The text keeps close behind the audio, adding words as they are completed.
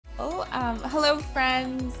Hello,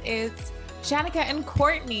 friends. It's Shanika and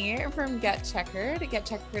Courtney from Get Checkered. Get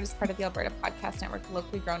Checkered is part of the Alberta Podcast Network,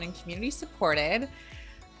 locally grown and community supported.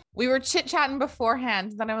 We were chit-chatting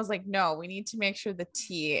beforehand. Then I was like, no, we need to make sure the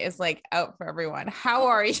tea is like out for everyone. How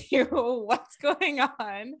are you? What's going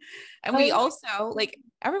on? And we also like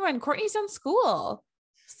everyone, Courtney's done school.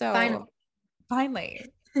 So finally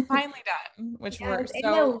done, which we're so.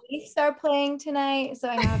 The Leafs are playing tonight, so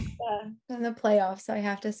I have to in the playoffs, so I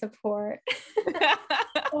have to support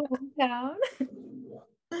hometown.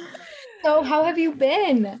 So how have you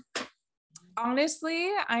been? Honestly,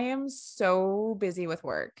 I am so busy with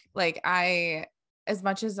work. Like as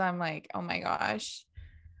much as I'm like, oh my gosh,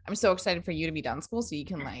 I'm so excited for you to be done school so you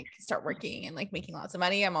can like start working and like making lots of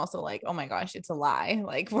money. I'm also like, oh my gosh, it's a lie.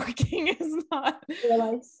 Like working is not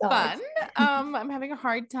fun. I'm having a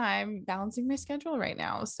hard time balancing my schedule right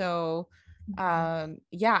now. So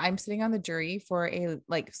yeah, I'm sitting on the jury for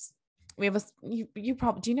we have you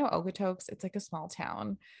probably, do you know Okotoks? It's like a small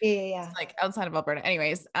town. Yeah. It's like outside of Alberta.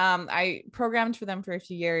 Anyways, I programmed for them for a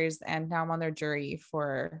few years and now I'm on their jury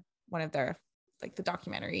for one of their like the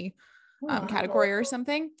documentary category or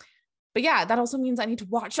something. But yeah, that also means I need to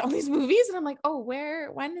watch all these movies and I'm like, oh,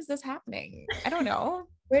 when is this happening? I don't know.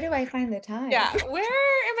 Where do I find the time? Yeah, where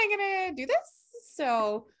am I gonna do this?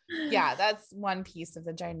 So yeah, that's one piece of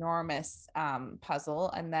the ginormous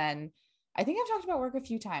puzzle. And then I think I've talked about work a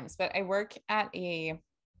few times, but I work at I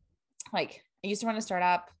used to run a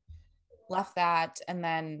startup, left that, and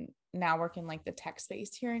then now work in like the tech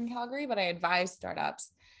space here in Calgary, but I advise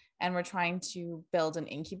startups and we're trying to build an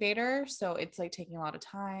incubator. So it's like taking a lot of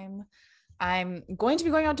time. I'm going to be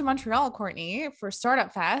going out to Montreal, Courtney, for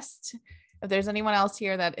Startup Fest. If there's anyone else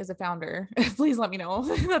here that is a founder, please let me know.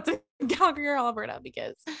 That's in Calgary or Alberta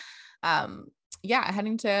because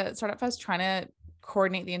heading to Startup Fest, trying to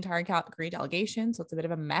coordinate the entire Calgary delegation. So it's a bit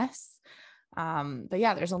of a mess. But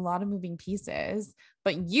yeah, there's a lot of moving pieces.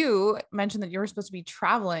 But you mentioned that you were supposed to be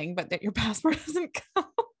traveling, but that your passport hasn't come.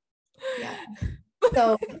 Yeah.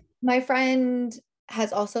 So my friend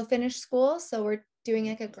has also finished school. So we're doing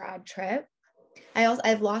like a grad trip.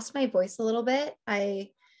 I've lost my voice a little bit. The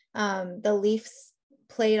Leafs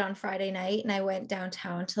played on Friday night and I went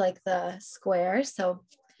downtown to like the square. So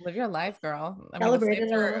live your life, girl. I mean,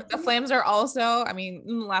 the Flames are also, I mean,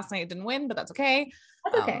 last night it didn't win, but that's okay.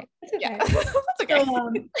 That's okay. It's okay. Yeah.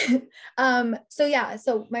 That's okay.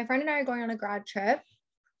 So my friend and I are going on a grad trip.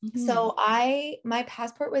 Mm-hmm. So my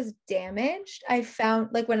passport was damaged. I found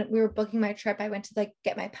like when we were booking my trip, I went to like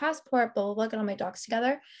get my passport, blah, blah, blah, get all my docs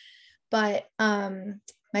together. But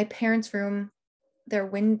my parents' room, there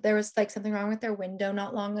was like something wrong with their window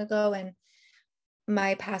not long ago. And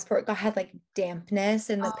my passport had like dampness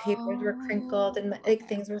and the papers were crinkled and like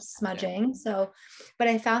things were smudging. So, but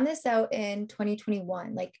I found this out in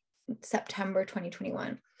 2021, like September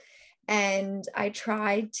 2021. And I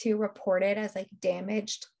tried to report it as like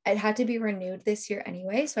damaged. It had to be renewed this year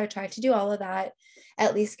anyway. So I tried to do all of that,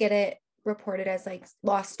 at least get it reported as like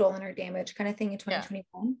lost, stolen, or damaged kind of thing in 2021.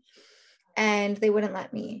 Yeah. And they wouldn't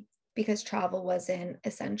let me because travel wasn't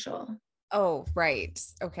essential. Oh, right.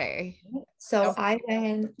 Okay. So I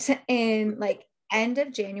went in like end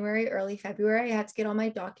of January, early February. I had to get all my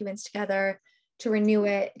documents together to renew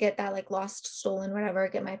it, get that like lost, stolen, whatever,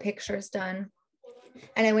 get my pictures done.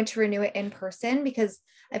 And I went to renew it in person because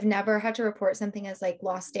I've never had to report something as like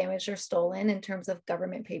lost, damaged, or stolen in terms of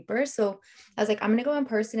government papers. So I was like, I'm going to go in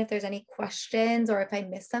person. If there's any questions or if I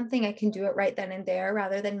miss something, I can do it right then and there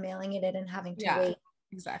rather than mailing it in and having to wait.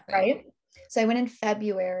 Exactly. Right. So I went in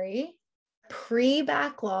February,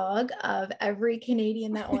 pre-backlog of every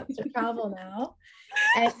Canadian that wants to travel now.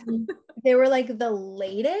 And they were like the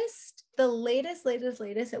latest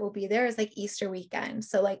it will be there is like Easter weekend.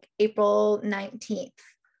 So like April 19th.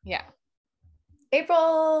 Yeah.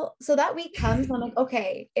 So that week comes, I'm like,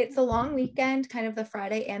 okay, it's a long weekend, kind of the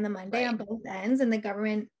Friday and the Monday on both ends. And the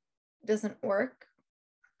government doesn't work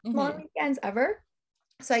long weekends ever.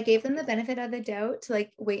 So I gave them the benefit of the doubt to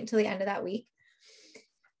like wait until the end of that week.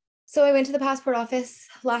 So I went to the passport office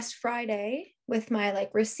last Friday with my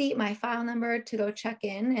like receipt, my file number to go check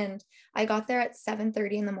in. And I got there at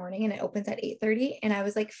 7:30 in the morning and it opens at 8:30. And I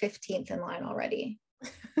was like 15th in line already.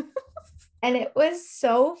 And it was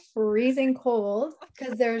so freezing cold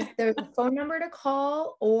because there's a phone number to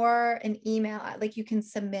call or an email. Like you can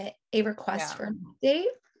submit a request for an update.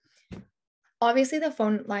 Obviously the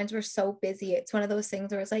phone lines were so busy. It's one of those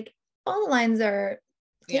things where it's like all the lines are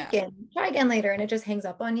taken, try again later, and it just hangs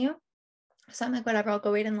up on you. So I'm like, whatever, I'll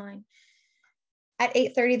go wait in line. at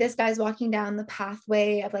 8:30, this guy's walking down the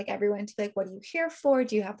pathway of like everyone to be like, what are you here for?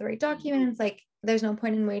 Do you have the right documents? Like, there's no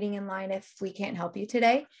point in waiting in line if we can't help you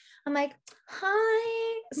today. I'm like,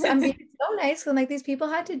 hi. So I'm being so nice. I'm like, these people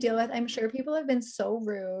had to deal with, I'm sure people have been so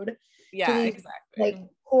rude to these like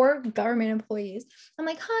poor government employees. I'm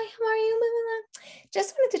like, hi, how are you? Blah, blah, blah.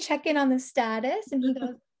 Just wanted to check in on the status. And he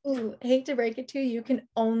goes, ooh, hate to break it to you, you can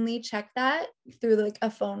only check that through like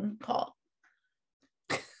a phone call.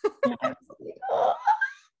 And I was like, oh.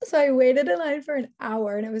 So I waited in line for an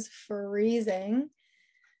hour and it was freezing.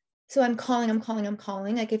 So I'm calling.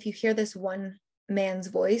 Like, if you hear this one man's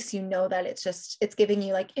voice, you know that it's giving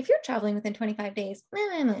you like, if you're traveling within 25 days,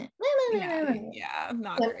 yeah,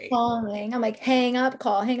 not I'm great. calling. I'm like, hang up,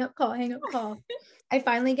 call. I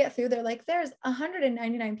finally get through. They're like, there's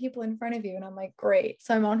 199 people in front of you. And I'm like, great.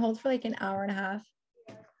 So I'm on hold for like an hour and a half.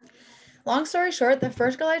 Long story short, the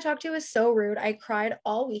first girl I talked to was so rude. I cried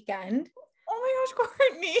all weekend. Oh my gosh,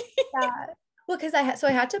 Courtney. Yeah. Well, because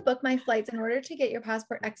I had to book my flights in order to get your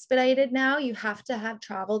passport expedited. Now you have to have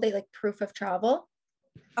travel day, like proof of travel.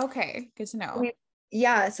 Okay, good to know.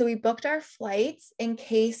 Yeah, so we booked our flights in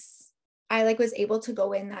case I like was able to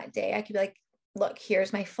go in that day. I could be like, look,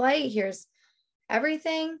 here's my flight, here's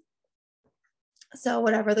everything. So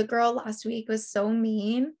whatever, the girl last week was so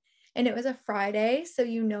mean, and it was a Friday, so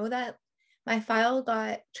you know that my file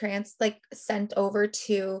got sent over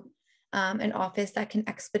to an office that can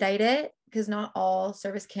expedite it, because not all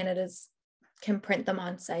Service Canadas can print them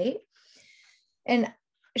on site. And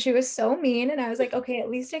she was so mean, and I was like, okay, at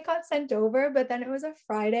least it got sent over. But then it was a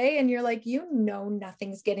Friday and you're like,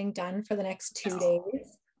 nothing's getting done for the next 2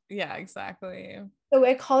 days. Yeah, exactly. So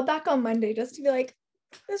I called back on Monday just to be like,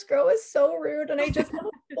 this girl was so rude and I just have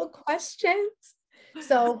a couple questions.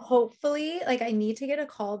 So hopefully, like, I need to get a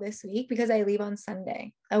call this week because I leave on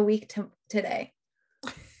Sunday, a week today.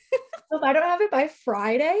 So if I don't have it by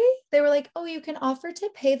Friday, they were like, oh, you can offer to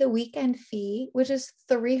pay the weekend fee, which is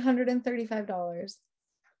 $335.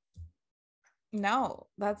 No,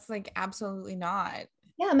 that's like absolutely not.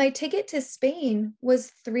 Yeah, my ticket to Spain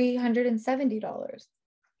was $370.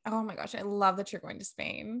 Oh my gosh, I love that you're going to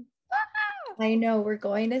Spain. I know, we're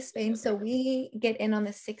going to Spain. So we get in on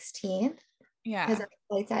the 16th. Yeah. Because our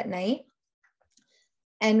flight's at night.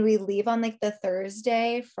 And we leave on like the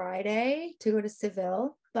Thursday, Friday to go to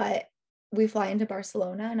Seville. But we fly into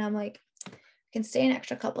Barcelona and I'm like, I can stay an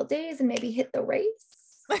extra couple days and maybe hit the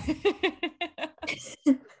race.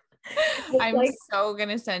 I'm like, so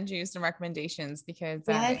gonna send you some recommendations because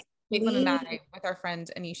yes, Caitlin and I, with our friend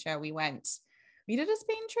Anisha, we did a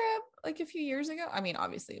Spain trip like a few years ago. I mean,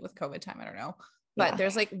 obviously with COVID time, I don't know, but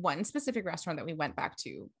there's like one specific restaurant that we went back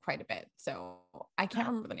to quite a bit. So I can't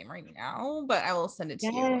remember the name right now, but I will send it to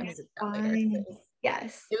you and later.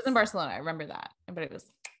 Yes, it was in Barcelona. I remember that, but it was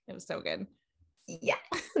so good. Yeah.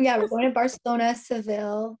 Yeah, we're going to Barcelona,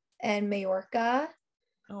 Seville, and Mallorca.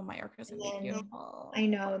 Oh, Mallorca is gonna be beautiful. I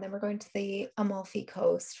know. Then we're going to the Amalfi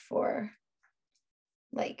Coast for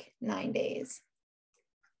like 9 days.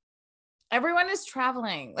 Everyone is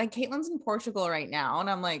traveling. Like Caitlin's in Portugal right now, and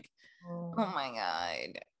I'm like, oh my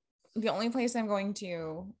god. The only place I'm going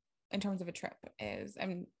to in terms of a trip is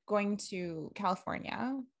I'm going to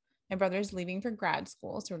California. My brother's leaving for grad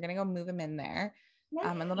school, so we're gonna go move him in there.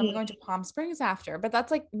 And then I'm going to Palm Springs after, but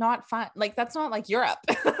that's like not fun. Like that's not like Europe.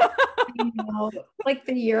 I know. Like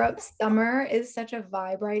the Europe summer is such a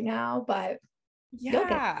vibe right now, but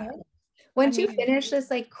yeah. Once you finish this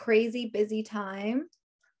like crazy busy time.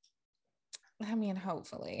 I mean,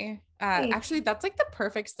 hopefully. Actually, that's like the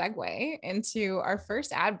perfect segue into our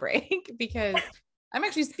first ad break because I'm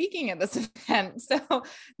actually speaking at this event. So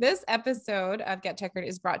this episode of Get Checkered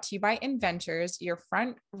is brought to you by Inventors, your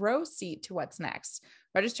front row seat to what's next.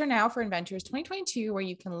 Register now for Inventors 2022, where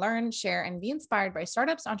you can learn, share, and be inspired by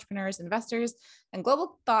startups, entrepreneurs, investors, and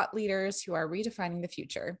global thought leaders who are redefining the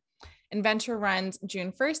future. Inventor runs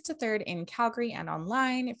June 1st to 3rd in Calgary and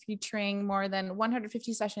online, featuring more than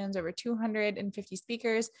 150 sessions, over 250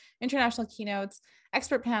 speakers, international keynotes,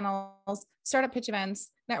 expert panels, startup pitch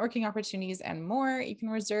events, networking opportunities, and more. You can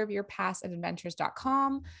reserve your pass at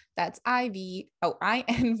inventors.com. That's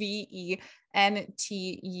INVENTURES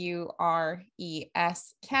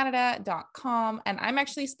Canada.com. And I'm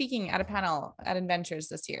actually speaking at a panel at Inventors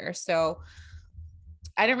this year. So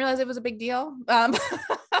I didn't realize it was a big deal.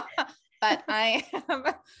 But I am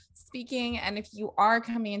speaking, and if you are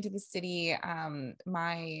coming into the city,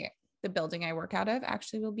 the building I work out of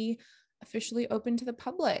actually will be officially open to the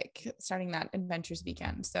public starting that Inventors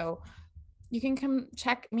weekend. So you can come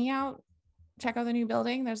check me out, check out the new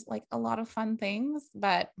building. There's like a lot of fun things,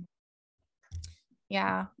 but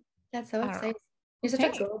yeah. That's so exciting. You're such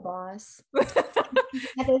a Hey. girl boss.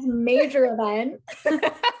 At this major event.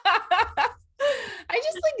 I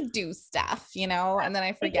just like do stuff, and then I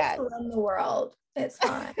I just forget. run the world. It's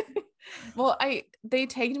fine. Well, they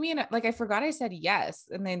tagged me in like I forgot I said yes,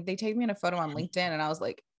 and then they tagged me in a photo on LinkedIn, and I was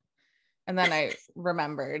like, and then I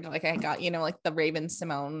remembered, like I got like the Raven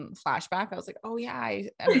Simone flashback. I was like, oh yeah, I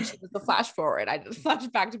mean she was the flash forward. I just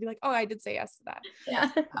flashed back to be like, oh, I did say yes to that.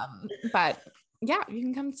 Yeah. But yeah, you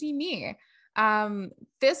can come see me.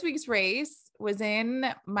 This week's race was in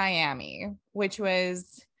Miami, which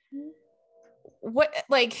was what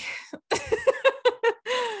like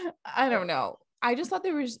I don't know. I just thought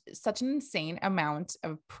there was such an insane amount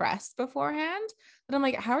of press beforehand that I'm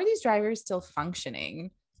like, how are these drivers still functioning?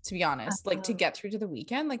 To be honest, like to get through to the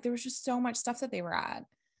weekend, like there was just so much stuff that they were at.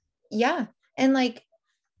 Yeah. And like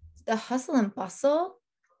the hustle and bustle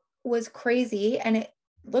was crazy. And it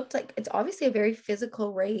looked like it's obviously a very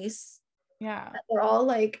physical race. Yeah. They're all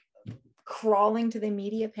like crawling to the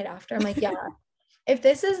media pit after. I'm like, yeah, if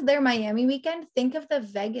this is their Miami weekend, think of the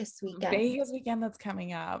Vegas weekend. Vegas weekend that's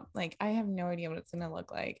coming up. Like, I have no idea what it's going to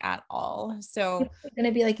look like at all. So it's going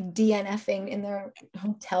to be like DNFing in their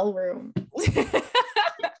hotel room.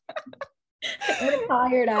 We're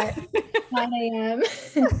tired at 9 a.m.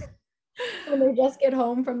 when they just get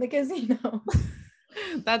home from the casino.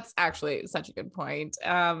 That's actually such a good point.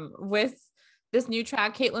 With this new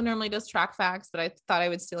track, Caitlin normally does track facts, but I thought I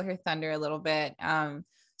would steal her thunder a little bit.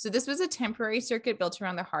 So this was a temporary circuit built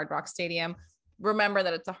around the Hard Rock Stadium. Remember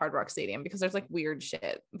that it's a Hard Rock Stadium because there's like weird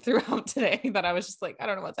shit throughout today that I was just like, I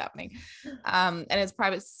don't know what's happening. And it's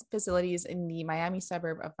private facilities in the Miami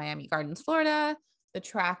suburb of Miami Gardens, Florida. The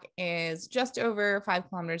track is just over 5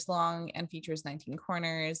 kilometers long and features 19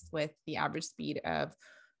 corners with the average speed of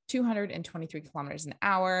 223 kilometers an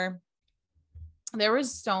hour. There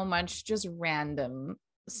was so much just random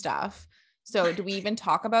stuff. So do we even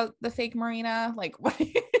talk about the fake marina? Like what?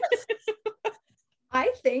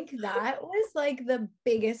 I think that was like the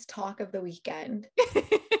biggest talk of the weekend.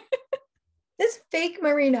 This fake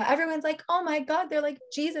marina, everyone's like, oh my God, they're like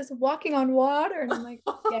Jesus walking on water. And I'm like,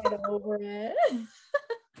 get over it.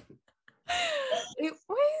 It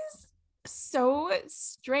was so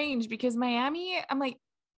strange because Miami, I'm like,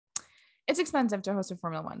 it's expensive to host a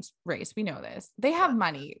Formula One race. We know this. They have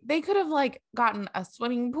money. They could have like gotten a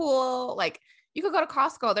swimming pool. Like you could go to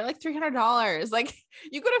Costco. They're like $300. Like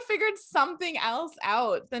you could have figured something else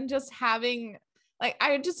out than just having like,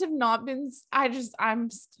 I just have not been, I'm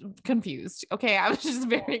confused. Okay. I was just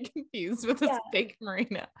very confused with this fake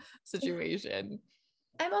marina situation.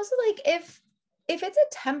 I'm also like, if it's a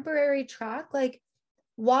temporary track, like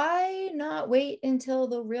why not wait until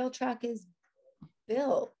the real track is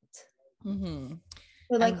built? Mm-hmm.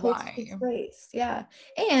 Or like host this race. Yeah.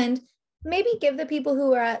 And maybe give the people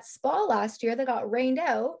who were at Spa last year that got rained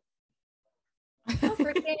out a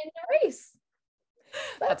freaking race.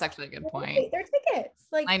 That's actually a good point. Their tickets.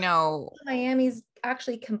 Like I know Miami's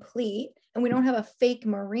actually complete and we don't have a fake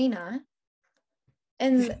marina.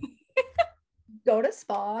 And go to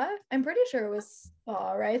Spa. I'm pretty sure it was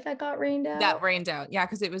Spa, right? That got rained out. That rained out. Yeah,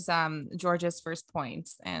 because it was Georgia's first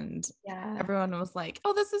points and everyone was like,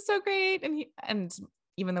 oh, this is so great. And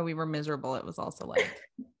even though we were miserable, it was also like,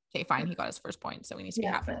 okay, fine, he got his first point, so we need to be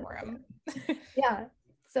happy for him. Yeah.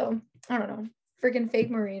 So I don't know. Freaking fake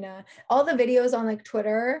marina. All the videos on like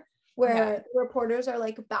Twitter where reporters are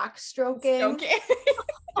like backstroking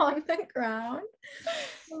on the ground.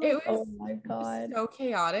 It was oh my God, so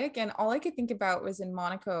chaotic. And all I could think about was in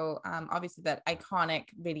Monaco, obviously that iconic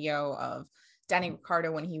video of Danny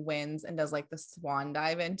Ricciardo when he wins and does like the swan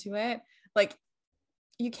dive into it. Like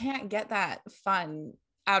you can't get that fun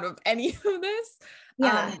out of any of this.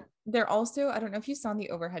 Yeah. There also, I don't know if you saw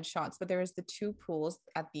the overhead shots, but there was the 2 pools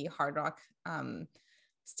at the Hard Rock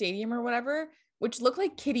Stadium or whatever, which looked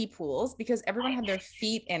like kiddie pools because everyone had their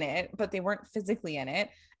feet in it, but they weren't physically in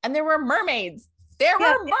it. And there were mermaids. There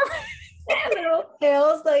were mermaids. Little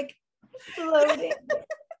tails like floating.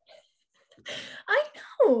 I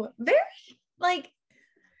know. Very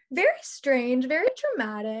strange, very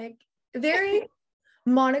dramatic, very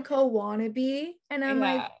Monaco wannabe. And I'm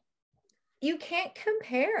like, you can't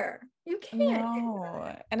compare. You can't.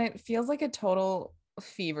 No. And it feels like a total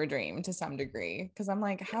fever dream to some degree because I'm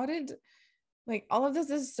like, how did like all of this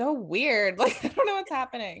is so weird. Like I don't know what's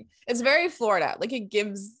happening. It's very Florida. Like it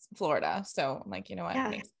gives Florida. So I'm like, you know what?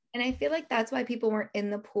 Yeah. And I feel like that's why people weren't in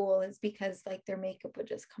the pool is because like their makeup would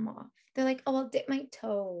just come off. They're like, oh, I'll dip my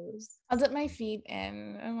toes. I'll dip my feet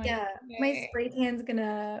in. I'm like, yeah, okay. My spray tan's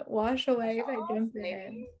gonna wash away if I jump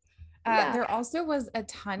in. There also was a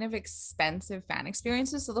ton of expensive fan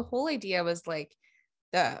experiences. So the whole idea was like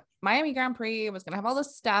the Miami Grand Prix was going to have all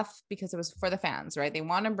this stuff because it was for the fans, right? They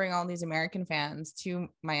want to bring all these American fans to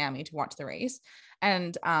Miami to watch the race.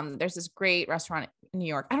 And there's this great restaurant in New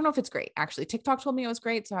York. I don't know if it's great, actually. TikTok told me it was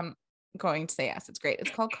great, so I'm going to say yes, it's great.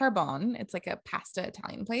 It's called Carbone. It's like a pasta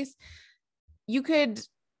Italian place. You could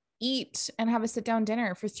eat and have a sit down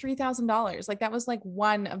dinner for $3,000. Like that was like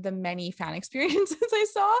one of the many fan experiences I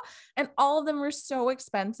saw, and all of them were so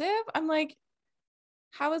expensive. I'm like,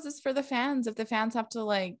 how is this for the fans if the fans have to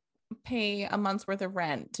like pay a month's worth of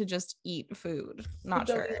rent to just eat food? Not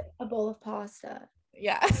sure. A bowl of pasta.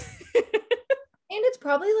 Yeah. And it's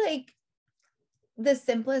probably like the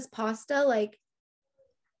simplest pasta. Like,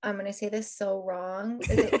 I'm going to say this so wrong.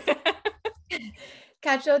 Is it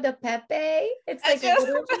cacio de pepe? It's like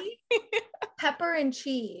literally pepper and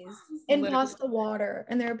cheese and pasta water.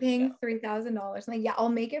 And they're paying $3,000. I'm like, yeah, I'll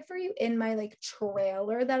make it for you in my like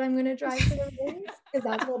trailer that I'm going to drive to the race, because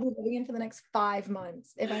that's what I'll be living in for the next 5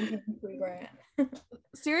 months if I'm paying $3,000.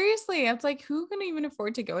 Seriously, it's like, who can even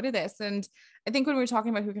afford to go to this? And I think when we were talking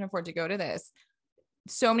about who can afford to go to this,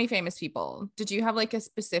 so many famous people. Did you have like a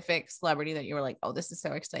specific celebrity that you were like, oh, this is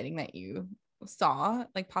so exciting that you saw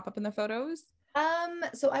like pop up in the photos?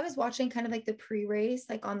 So I was watching kind of like the pre-race,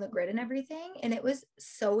 like on the grid and everything, and it was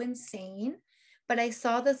so insane. But I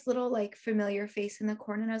saw this little like familiar face in the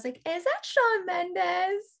corner, and I was like, is that Shawn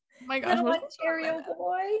Mendes? Oh my gosh, Ontario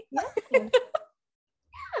boy. Yeah. Yeah.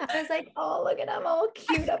 I was like, oh, look at him all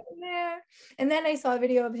cute up in there. And then I saw a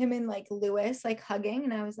video of him and like Lewis like hugging,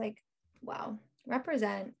 and I was like, wow,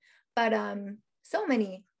 represent. But so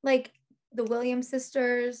many, like the Williams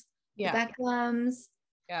sisters, the Beckhams.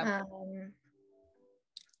 Yeah.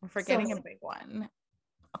 I'm forgetting a big one.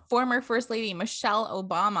 Former First Lady Michelle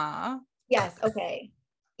Obama. Yes. Okay.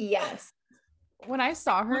 Yes. When I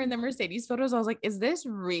saw her in the Mercedes photos, I was like, is this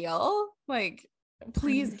real? Like,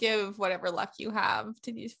 please give whatever luck you have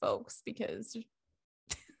to these folks, because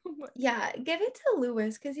yeah, give it to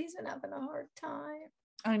Lewis because he's been having a hard time.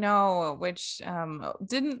 I know, which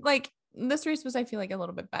didn't like this race was, I feel like, a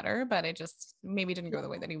little bit better, but it just maybe didn't go the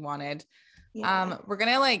way that he wanted. Yeah. We're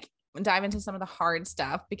gonna like dive into some of the hard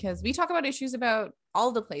stuff because we talk about issues about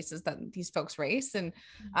all the places that these folks race, and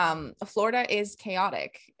Florida is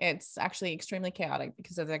chaotic. It's actually extremely chaotic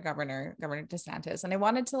because of the Governor DeSantis. And I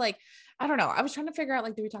wanted to like, I don't know, I was trying to figure out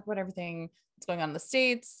like, do we talk about everything that's going on in the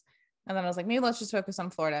States? And then I was like, maybe let's just focus on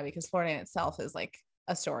Florida, because Florida in itself is like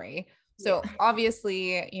a story. So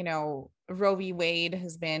obviously, you know, Roe v. Wade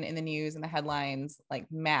has been in the news and the headlines like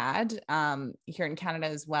mad, here in Canada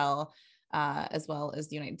as well as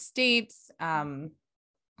the United States.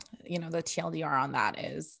 You know, the TLDR on that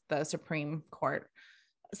is the Supreme Court.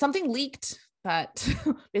 Something leaked that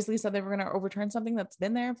basically said they were going to overturn something that's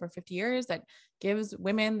been there for 50 years that gives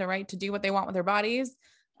women the right to do what they want with their bodies.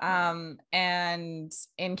 And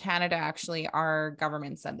in Canada, actually, our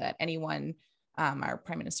government said that anyone, our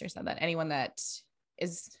prime minister said that anyone that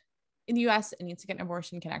is in the US and needs to get an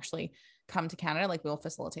abortion can actually come to Canada. Like, we'll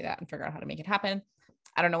facilitate that and figure out how to make it happen.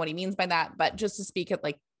 I don't know what he means by that, but just to speak it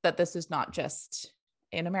like that, this is not just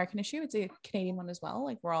an American issue, it's a Canadian one as well.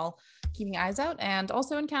 Like, we're all keeping eyes out. And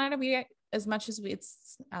also in Canada, we, as much as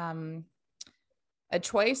it's a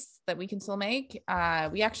choice that we can still make,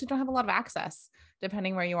 we actually don't have a lot of access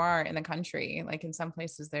depending where you are in the country. Like, in some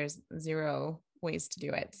places there's zero ways to do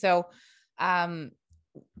it. So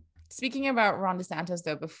speaking about Ron DeSantis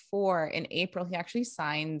though, before in April, he actually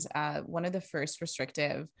signed one of the first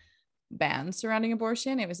restrictive bans surrounding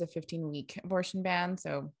abortion. It was a 15-week abortion ban.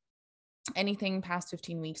 So anything past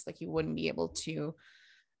 15 weeks, like, you wouldn't be able to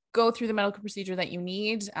go through the medical procedure that you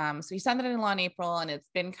need. So he signed that into law in April, and it's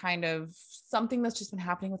been kind of something that's just been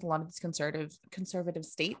happening with a lot of these conservative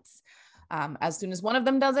states. As soon as one of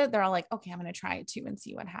them does it, they're all like, okay, I'm going to try it too and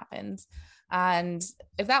see what happens. And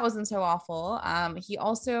if that wasn't so awful, he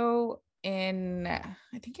also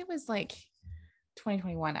I think it was like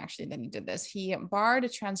 2021 actually that he did this. He barred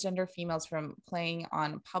transgender females from playing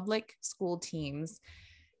on public school teams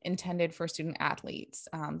intended for student athletes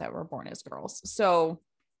that were born as girls. So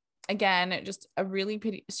again, just a really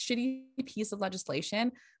shitty piece of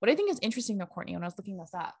legislation. What I think is interesting though, Courtney, when I was looking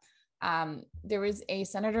this up, there was a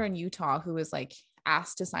senator in Utah who was like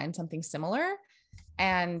asked to sign something similar,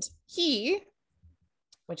 and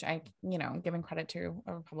which I, you know, giving credit to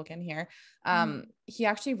a Republican here, he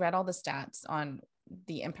actually read all the stats on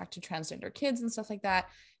the impact to transgender kids and stuff like that.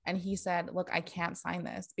 And he said, look, I can't sign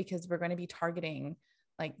this because we're going to be targeting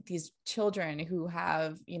like these children who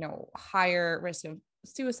have, you know, higher risk of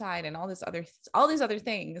suicide and all these other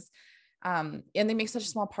things. And they make such a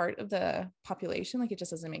small part of the population. Like, it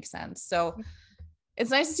just doesn't make sense. So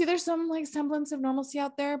it's nice to see there's some like semblance of normalcy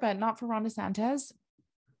out there, but not for Ron DeSantis.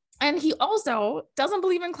 And he also doesn't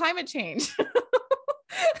believe in climate change.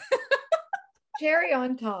 Cherry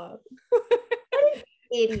on top. What an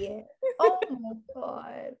idiot. Oh my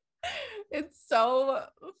God. It's so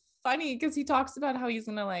funny because he talks about how he's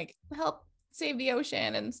gonna like help save the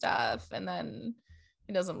ocean and stuff, and then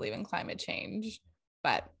he doesn't believe in climate change.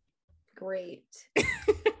 But great.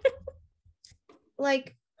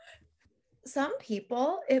 Like some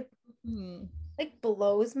people, it like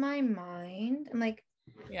blows my mind. I'm like,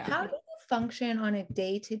 how do you function on a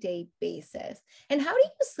day-to-day basis? And how do you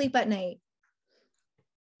sleep at night?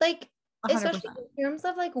 Like, 100%. Especially in terms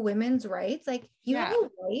of like women's rights, like you have a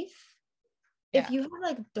wife, if you have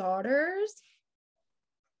like daughters,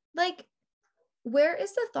 like where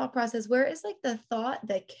is the thought process? Where is like the thought,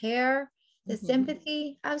 the care, the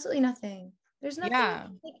sympathy? Absolutely nothing. There's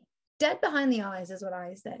nothing. Like, dead behind the eyes is what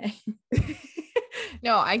I say.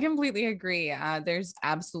 No, I completely agree. There's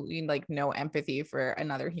absolutely like no empathy for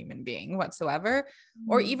another human being whatsoever,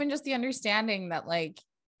 or even just the understanding that like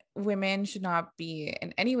women should not be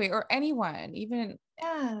in any way, or anyone, even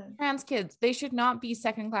trans kids, they should not be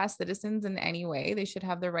second-class citizens in any way. They should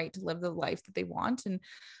have the right to live the life that they want. And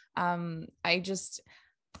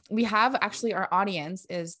we have actually, our audience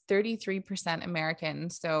is 33% American.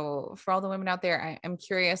 So for all the women out there, I'm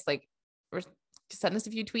curious, like, send us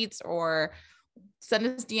a few tweets or send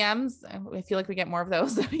us DMs. I feel like we get more of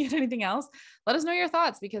those than we get anything else. Let us know your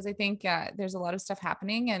thoughts, because I think there's a lot of stuff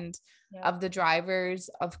happening. And of the drivers,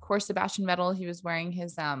 of course, Sebastian Vettel, he was wearing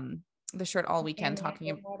his the shirt all weekend talking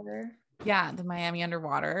about the Miami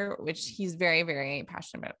Underwater, which he's very, very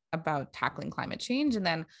passionate about tackling climate change. And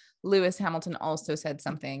then Lewis Hamilton also said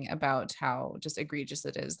something about how just egregious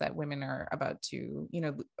it is that women are about to,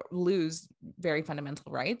 lose very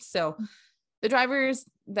fundamental rights. So the drivers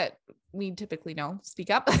that we typically know speak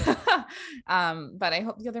up. But I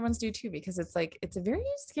hope the other ones do too, because it's a very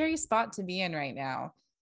scary spot to be in right now.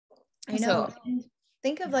 I know. So,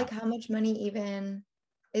 think of like how much money even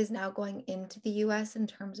is now going into the US in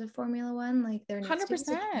terms of Formula One. Like there needs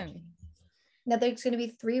 100%. Now there's going to be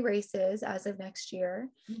 3 races as of next year.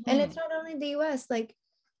 And it's not only the US, like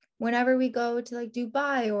whenever we go to like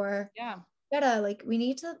Dubai or Jeddah, like we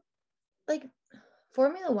need to, like,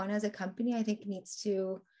 Formula One as a company, I think needs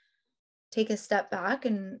to take a step back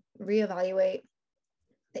and reevaluate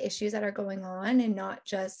the issues that are going on, and not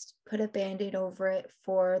just put a band-aid over it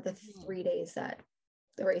for the 3 days that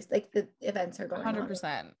the race, like the events are going 100%.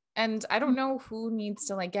 On. And I don't know who needs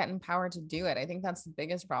to like get empowered to do it. I think that's the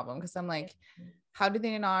biggest problem, because I'm like, how do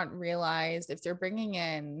they not realize if they're bringing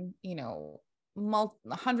in,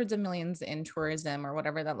 hundreds of millions in tourism or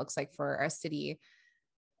whatever that looks like for a city,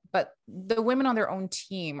 but the women on their own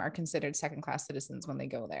team are considered second-class citizens when they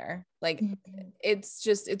go there. Like,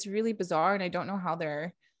 it's really bizarre. And I don't know how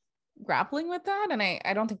they're grappling with that. And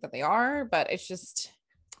I don't think that they are, but it's just,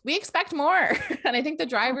 we expect more. And I think the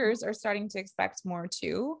drivers are starting to expect more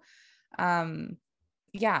too. I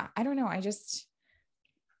don't know.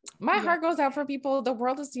 My heart goes out for people. The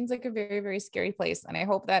world just seems like a very, very scary place. And I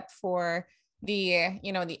hope that for the,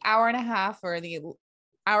 the hour and a half or the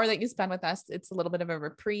hour that you spend with us, it's a little bit of a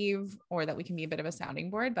reprieve, or that we can be a bit of a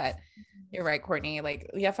sounding board. But you're right, Courtney,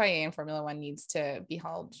 like the FIA and Formula One needs to be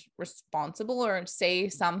held responsible, or say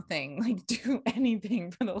something, like do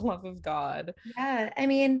anything for the love of God. Yeah. I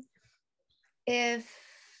mean,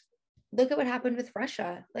 look at what happened with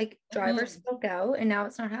Russia, like drivers spoke out and now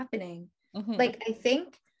it's not happening. Like, I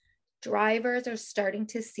think drivers are starting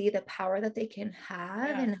to see the power that they can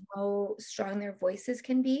have and how strong their voices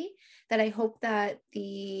can be, that I hope that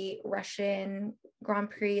the Russian Grand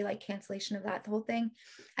Prix, like cancellation of that, the whole thing,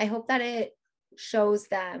 I hope that it shows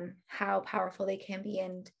them how powerful they can be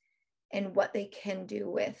and what they can do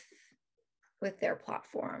with their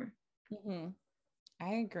platform.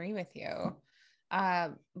 I agree with you.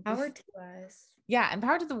 Power to us. Yeah, and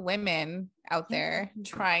power to the women out there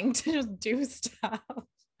trying to just do stuff.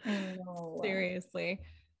 I know. Seriously.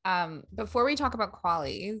 Before we talk about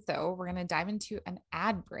quali, though, we're going to dive into an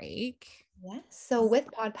ad break. Yes. So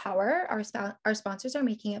with Pod Power, our sponsors are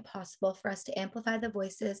making it possible for us to amplify the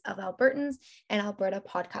voices of Albertans and Alberta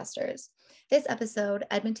podcasters. This episode,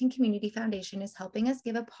 Edmonton Community Foundation is helping us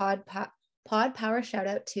give a Pod Power shout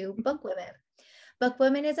out to Book Women. Book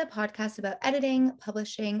Women is a podcast about editing,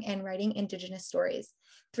 publishing, and writing Indigenous stories.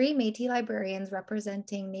 3 Métis librarians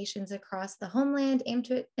representing nations across the homeland aim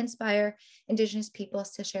to inspire Indigenous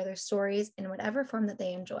peoples to share their stories in whatever form that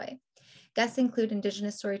they enjoy. Guests include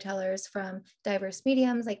Indigenous storytellers from diverse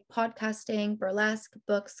mediums like podcasting, burlesque,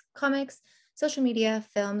 books, comics, social media,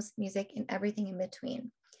 films, music, and everything in between.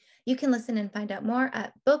 You can listen and find out more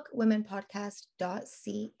at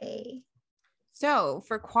bookwomenpodcast.ca. So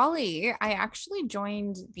for quali, I actually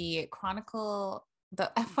joined the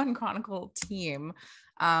F1 Chronicle team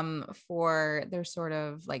for their sort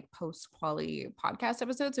of like post quali podcast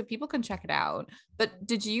episode. So people can check it out. But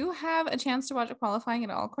did you have a chance to watch a qualifying at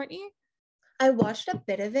all, Courtney? I watched a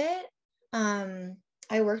bit of it.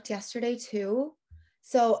 I worked yesterday too.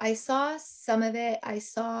 So I saw some of it.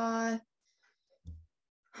 I'm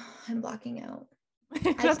blocking out.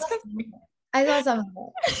 I saw some of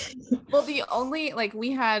it. Well, the only like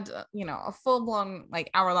we had, a full blown like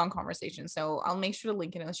hour-long conversation. So I'll make sure to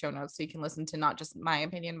link it in the show notes so you can listen to not just my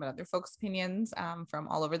opinion, but other folks' opinions from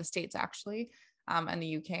all over the States actually, and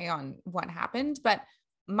the UK on what happened. But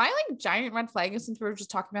my like giant red flag, since we were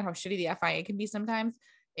just talking about how shitty the FIA can be sometimes,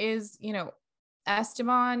 is,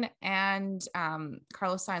 Esteban and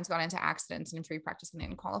Carlos Sainz got into accidents in free practice and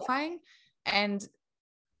in qualifying. And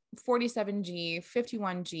 47G,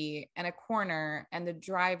 51G, and a corner, and the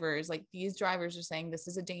drivers, like these drivers are saying this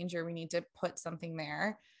is a danger, we need to put something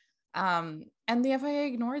there. And the FIA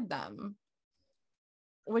ignored them,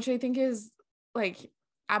 which I think is like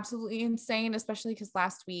absolutely insane, especially because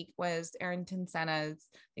last week was Ayrton Senna's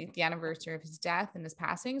the anniversary of his death and his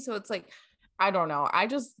passing. So it's like, I don't know. I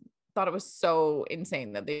just thought it was so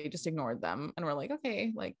insane that they just ignored them and were like,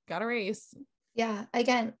 okay, like got a race. Yeah,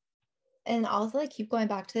 again, and also like keep going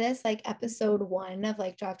back to this, like episode 1 of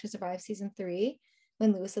like Drive to Survive season 3,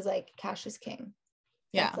 when Lewis is like cash is king.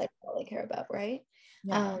 That's like all I care about, right?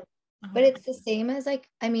 Yeah. But it's the same as like,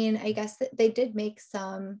 I mean, I guess that they did make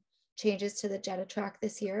some changes to the Jeddah track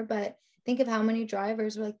this year, but think of how many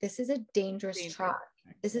drivers were like, this is a dangerous track.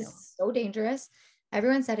 This is so dangerous.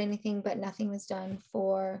 Everyone said anything, but nothing was done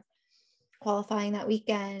for qualifying that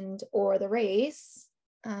weekend or the race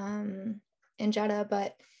in Jeddah.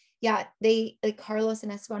 But yeah, they like Carlos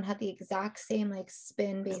and Esteban had the exact same like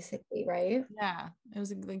spin basically, right? Yeah, it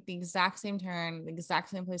was like the exact same turn, the exact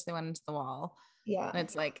same place they went into the wall. Yeah, and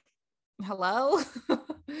it's like, hello.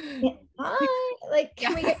 Hi, like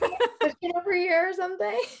can we get pushing over here or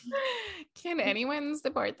something? Can anyone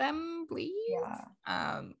support them, please?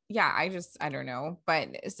 Yeah, I don't know,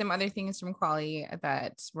 but some other things from quali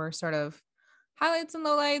that were sort of highlights and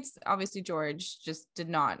lowlights. Obviously George just did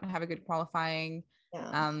not have a good qualifying.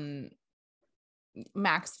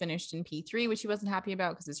 Max finished in P3, which he wasn't happy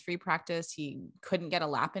about because his free practice he couldn't get a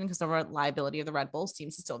lap in because the reliability of the Red Bull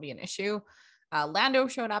seems to still be an issue. Lando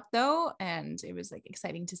showed up though, and it was like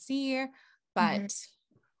exciting to see. But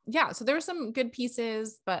yeah, so there were some good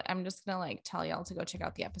pieces, but I'm just gonna like tell y'all to go check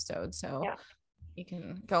out the episode so you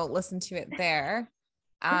can go listen to it there.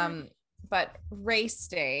 But race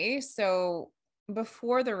day, so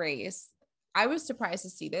before the race, I was surprised to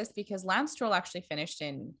see this because Lance Stroll actually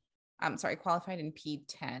qualified in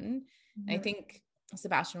P10. I think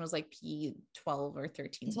Sebastian was like P12 or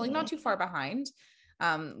 13, so like not too far behind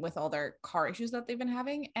with all their car issues that they've been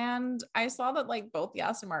having. And I saw that like both the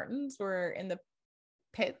Aston Martins were in the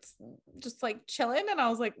pits just like chilling, and I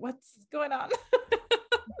was like, what's going on?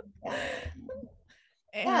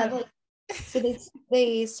 So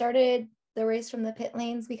they started the race from the pit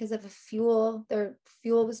lanes because of their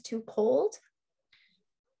fuel was too cold,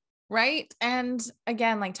 right? And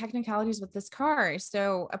again, like technicalities with this car.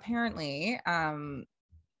 So apparently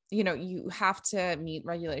you have to meet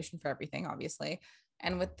regulation for everything, obviously.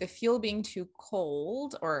 And with the fuel being too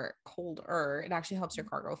cold or colder, it actually helps your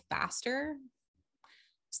car go faster.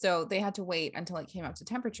 So they had to wait until it came up to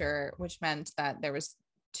temperature, which meant that there was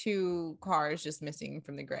 2 cars just missing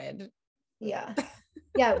from the grid. Yeah,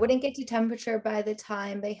 it wouldn't get to temperature by the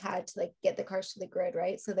time they had to like get the cars to the grid,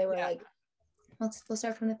 right? So they were like, we'll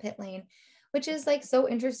start from the pit lane, which is like so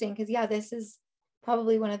interesting because this is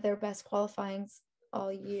probably one of their best qualifyings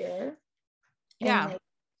all year. And like,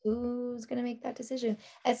 who's gonna make that decision,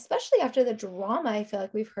 especially after the drama I feel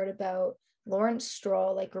like we've heard about Lawrence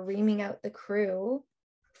Stroll like reaming out the crew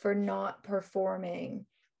for not performing,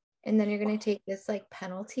 and then you're gonna take this like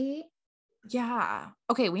penalty.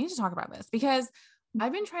 Okay, we need to talk about this because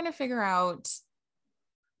I've been trying to figure out,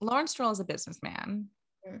 Lawrence Stroll is a businessman.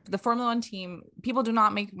 The Formula One team, people do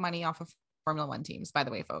not make money off of Formula One teams, by the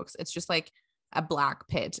way, folks. It's just like a black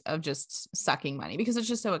pit of just sucking money because it's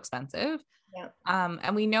just so expensive.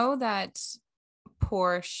 And we know that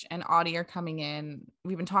Porsche and Audi are coming in.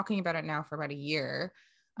 We've been talking about it now for about a year,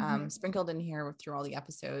 sprinkled in here through all the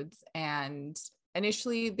episodes. And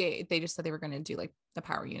initially they just said they were going to do like the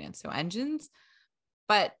power units, so engines.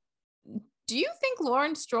 But do you think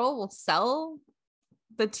Lawrence Stroll will sell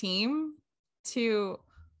the team to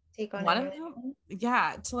take on one of them?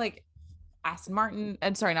 To like Aston Martin,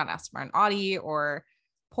 and sorry, not Aston Martin, Audi or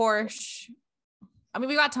Porsche. I mean,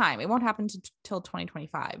 we got time. It won't happen till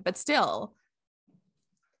 2025, but still,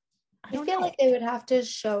 I don't feel know. like they would have to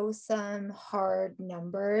show some hard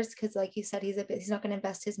numbers because, like you said, he's not going to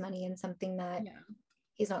invest his money in something that Yeah.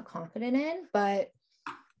 he's not confident in. But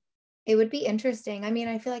it would be interesting. I mean,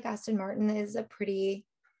 I feel like Aston Martin is a pretty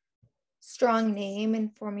strong name in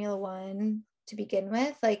Formula One to begin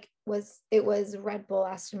with. Like, it was Red Bull,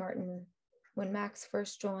 Aston Martin when Max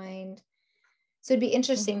first joined. So it'd be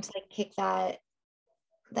interesting to like kick that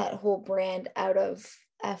whole brand out of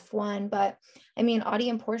F1. But I mean, Audi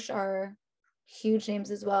and Porsche are huge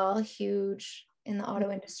names as well, huge in the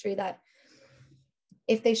auto industry, that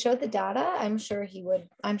if they showed the data, I'm sure he would.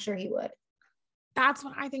 That's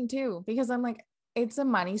what I think too, because I'm like, it's a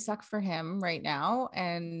money suck for him right now.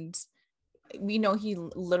 And we know he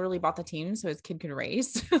literally bought the team so his kid could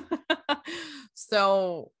race.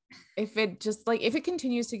 So if it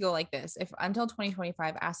continues to go like this, if until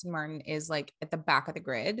 2025, Aston Martin is like at the back of the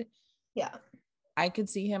grid, Yeah. I could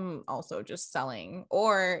see him also just selling,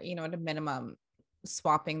 or, at a minimum,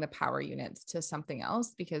 swapping the power units to something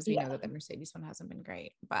else, because we know that the Mercedes one hasn't been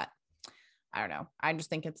great. But I don't know. I just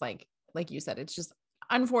think it's like you said, it's just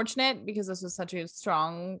unfortunate because this was such a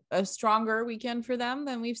stronger weekend for them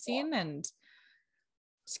than we've seen, and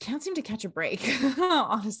just can't seem to catch a break,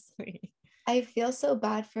 honestly. I feel so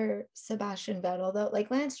bad for Sebastian Vettel though.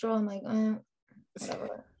 Like Lance Stroll, I'm like,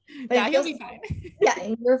 whatever. But Yeah, he'll be fine.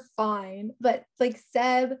 Yeah, you're fine. But like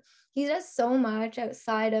Seb, he does so much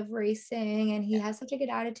outside of racing and he has such a good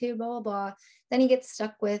attitude, blah, blah, blah. Then he gets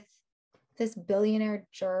stuck with this billionaire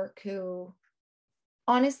jerk who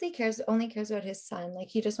honestly only cares about his son. Like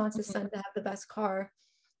he just wants his son to have the best car.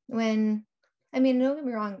 When, I mean, don't get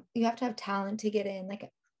me wrong, you have to have talent to get in.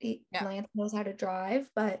 Like Lance knows how to drive,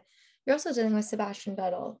 but you're also dealing with Sebastian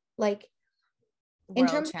Vettel. Like in World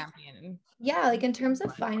terms, champion. yeah, like in terms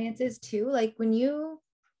of finances too. Like when you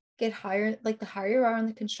get higher, like the higher you are on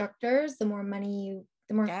the constructors, the more funding you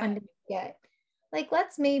get. Like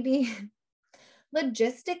let's maybe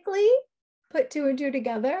logistically put two and two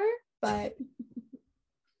together, but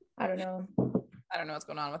I don't know. I don't know what's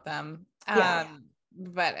going on with them. Yeah.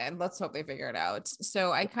 But let's hope they figure it out.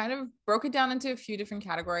 So I kind of broke it down into a few different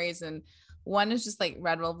categories, and one is just like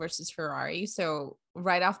Red Bull versus Ferrari. So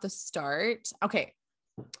right off the start, okay,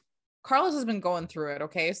 Carlos has been going through it.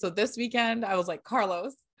 Okay, so this weekend I was like,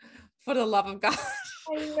 Carlos, for the love of God,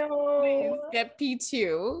 I know. please get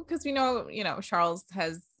P2, because we know, Charles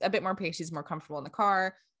has a bit more pace. He's more comfortable in the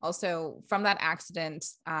car. Also, from that accident,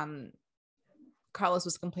 Carlos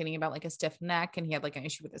was complaining about like a stiff neck and he had like an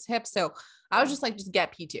issue with his hip. So I was just like, just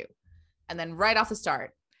get P2. And then right off the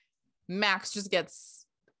start, Max just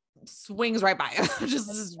swings right by him,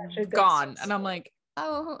 just gone. And I'm like,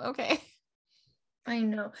 oh, okay. I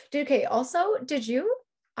know. Okay. Also,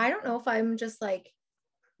 I don't know if I'm just like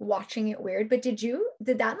watching it weird, but did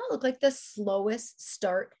that not look like the slowest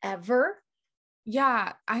start ever?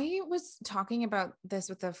 Yeah, I was talking about this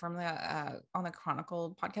with the Formula on the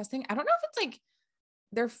Chronicle podcasting. I don't know if it's like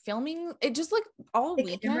they're filming it just like all like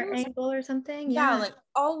weekend camera angle or something. Yeah, like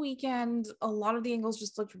all weekend a lot of the angles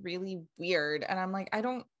just looked really weird, and I'm like, I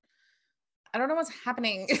don't know what's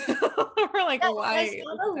happening. Or like why I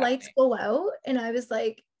saw the lights go out and I was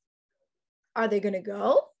like, are they gonna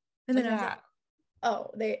go? And then I was like, oh,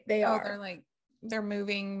 they are. They're like, they're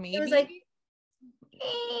moving, maybe. It was like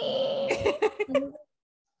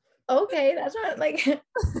okay, that's not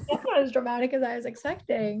as dramatic as I was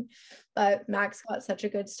expecting. But Max got such a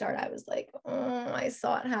good start. I was like, oh, I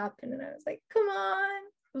saw it happen. And I was like, come on.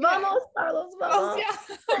 Vamos, Carlos, vamos.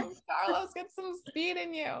 Yeah. Carlos, get some speed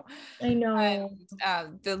in you. I know.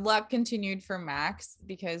 And the luck continued for Max,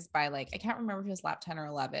 because by like, I can't remember if it was lap 10 or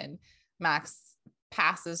 11, Max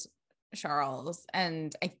passes Charles.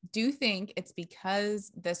 And I do think it's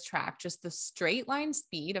because this track, just the straight line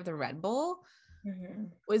speed of the Red Bull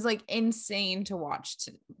was like insane to watch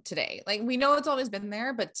today. Like we know it's always been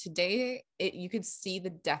there, but today you could see the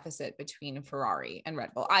deficit between Ferrari and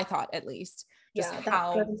Red Bull. I thought, at least, just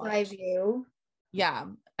how much view. Yeah,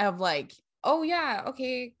 of like, oh yeah,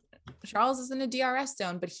 okay, Charles is in a DRS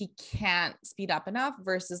zone, but he can't speed up enough,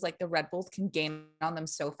 versus like the Red Bulls can gain on them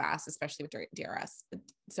so fast, especially with DRS.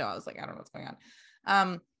 So I was like, I don't know what's going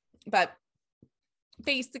on. But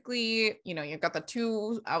basically, you've got the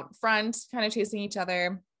two out front kind of chasing each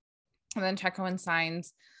other, and then Checo and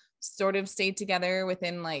Sainz sort of stayed together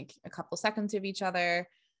within like a couple seconds of each other,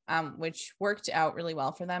 which worked out really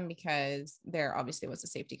well for them because there obviously was a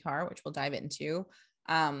safety car, which we'll dive into.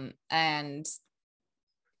 And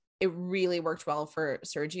it really worked well for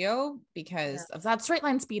Sergio because of that straight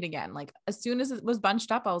line speed again. Like as soon as it was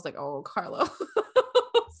bunched up, I was like, oh, Carlos.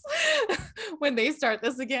 when they start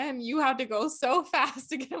this again, you have to go so fast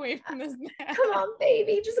to get away from this man. Come on,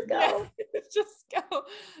 baby, just go. Yeah, just go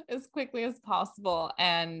as quickly as possible.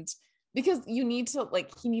 And because you need to,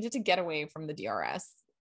 like, he needed to get away from the DRS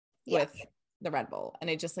with the Red Bull, and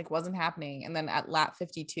it just like wasn't happening. And then at lap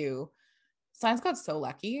 52, Sainz got so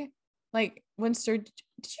lucky. Like when did you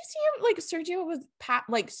see him? Like Sergio was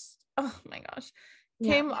oh my gosh,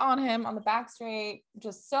 came on him on the back straight,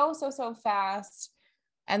 just so fast,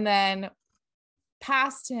 and then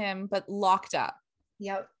passed him, but locked up.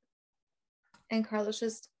 Yep. And Carlos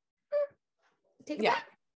just take it back.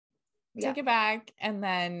 Take it back, and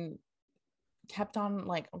then kept on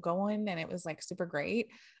like going, and it was like super great.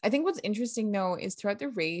 I think what's interesting though is throughout the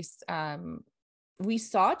race, we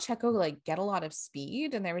saw Checo like get a lot of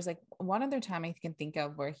speed, and there was like one other time I can think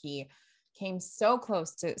of where he came so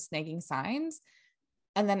close to snagging Sainz,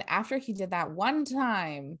 and then after he did that one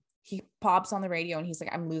time, he pops on the radio and he's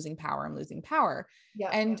like, I'm losing power.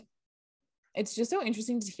 It's just so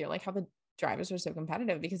interesting to hear like how the drivers are so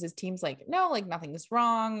competitive, because his team's like, no, like nothing's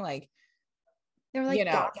wrong, like they're like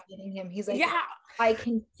gaslighting him. He's like, I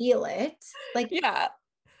can feel it. Like,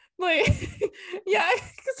 like exactly.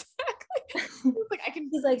 Like I can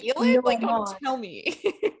feel it. No, like, don't tell me.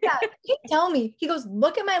 He tell me. He goes,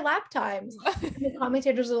 look at my lap times. And the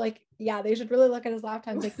commentators are like, yeah, they should really look at his lap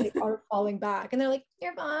times. Like they are falling back, and they're like,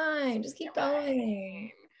 you're fine, just keep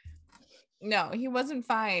going. No, he wasn't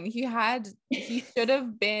fine. He should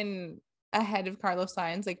have been ahead of Carlos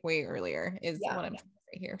Sainz like way earlier is what I'm trying to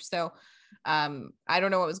say here. So I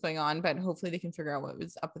don't know what was going on, but hopefully they can figure out what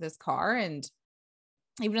was up with his car. And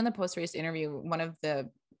even in the post-race interview, one of the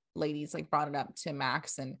ladies like brought it up to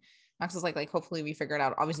Max, and Max was like hopefully we figure it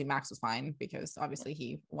out. Obviously Max was fine because obviously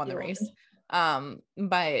he won the race.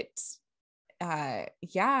 But I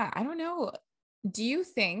don't know. Do you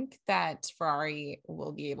think that Ferrari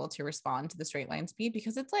will be able to respond to the straight line speed?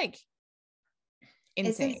 Because it's like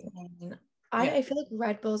insane. I feel like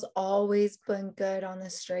Red Bull's always been good on the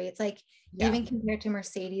straights, like even compared to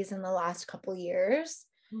Mercedes in the last couple years.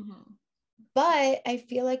 But I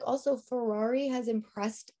feel like also Ferrari has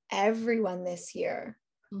impressed everyone this year,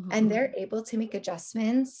 and they're able to make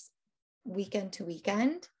adjustments weekend to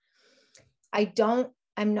weekend.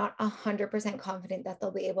 I'm not 100% confident that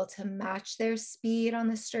they'll be able to match their speed on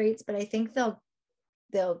the straights, but I think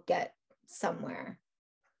they'll get somewhere.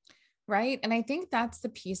 Right. And I think that's the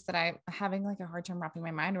piece that I'm having like a hard time wrapping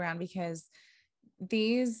my mind around, because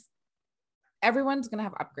everyone's going to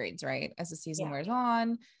have upgrades, right, as the season wears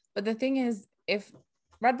on. But the thing is, if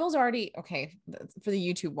Red Bull's already, okay, for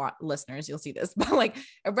the YouTube listeners, you'll see this, but like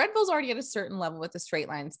if Red Bull's already at a certain level with the straight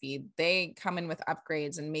line speed, they come in with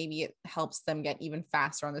upgrades and maybe it helps them get even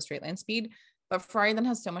faster on the straight line speed. But Ferrari then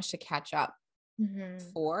has so much to catch up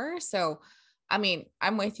for. So, I mean,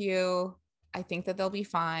 I'm with you. I think that they'll be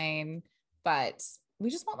fine, but we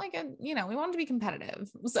just want we want them to be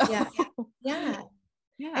competitive. So yeah.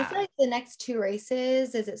 I feel like the next two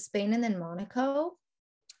races, is it Spain and then Monaco?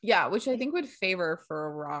 Yeah, which I think would favor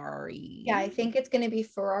Ferrari. Yeah, I think it's going to be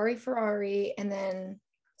Ferrari, and then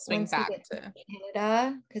swing back to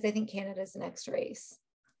Canada, because I think Canada's the next race.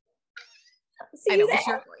 I know, which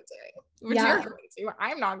you're going to. You're going to.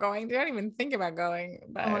 I'm not going to. I don't even think about going.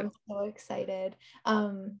 But I'm so excited.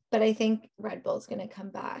 But I think Red Bull's going to come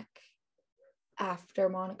back after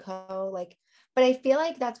Monaco. But I feel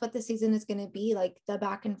like that's what the season is going to be. Like the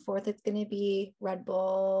back and forth, it's going to be Red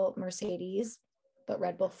Bull, Mercedes, but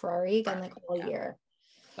Red Bull, Ferrari again, like all year.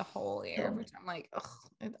 The whole year, which I'm like,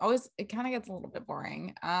 it kind of gets a little bit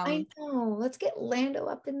boring. I know. Let's get Lando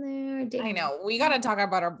up in there. Dang. I know. We got to talk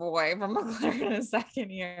about our boy from McLaren in a second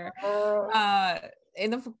here.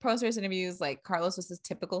 In the post-race interviews, like Carlos was his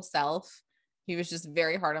typical self. He was just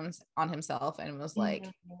very hard on himself and was like,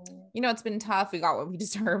 it's been tough. We got what we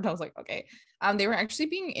deserved. I was like, okay. They were actually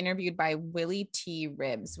being interviewed by Willie T.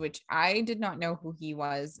 Ribbs, which I did not know who he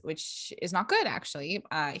was, which is not good, actually.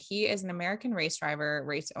 He is an American race driver,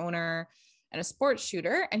 race owner, and a sports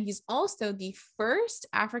shooter. And he's also the first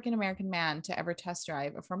African-American man to ever test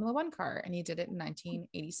drive a Formula One car. And he did it in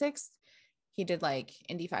 1986. He did like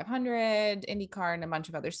Indy 500, IndyCar, and a bunch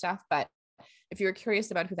of other stuff. But if you were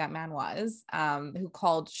curious about who that man was, who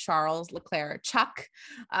called Charles Leclerc Chuck,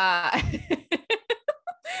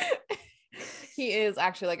 he is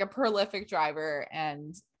actually like a prolific driver,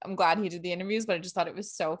 and I'm glad he did the interviews, but I just thought it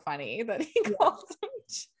was so funny that he called him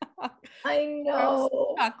Chuck. I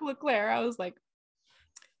know. Chuck Leclerc. I was like,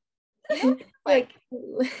 like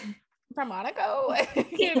from Monaco. I don't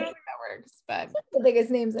think that works, but the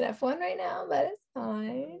biggest names in F1 right now, but it's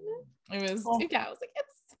fine. It was, I was like,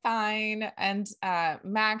 it's fine. And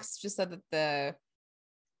Max just said that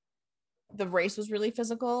the race was really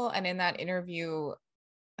physical. And in that interview,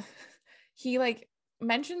 he like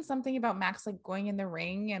mentioned something about Max like going in the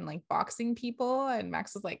ring and like boxing people. And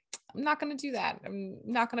Max was like, I'm not going to do that. I'm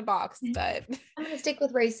not going to box, but I'm going to stick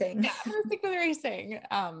with racing. yeah, I'm going to stick with racing.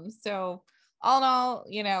 So all in all,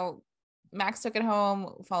 you know, Max took it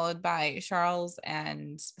home, followed by Charles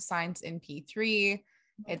and Sainz in P3.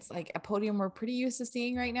 It's like a podium we're pretty used to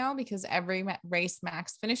seeing right now because every race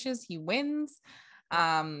Max finishes, he wins.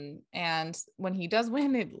 And when he does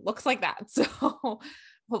win, it looks like that. So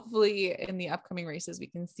hopefully in the upcoming races, we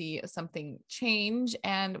can see something change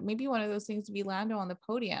and maybe one of those things to be Lando on the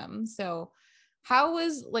podium. So how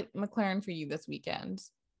was like McLaren for you this weekend?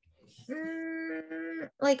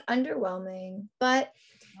 Like underwhelming, but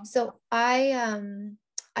so I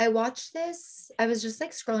watched this. I was just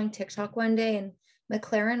like scrolling TikTok one day and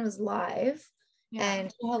McLaren was live. Yeah.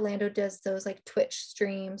 And how Lando does those like Twitch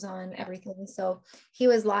streams on everything. So he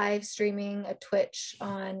was live streaming a Twitch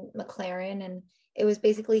on McLaren, and it was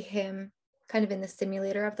basically him kind of in the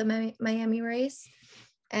simulator of the Miami race.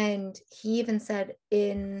 And he even said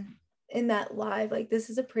in that live, like, this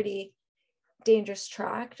is a pretty dangerous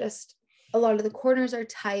track. Just a lot of the corners are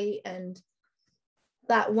tight, and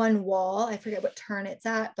that one wall, I forget what turn it's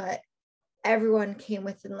at, but everyone came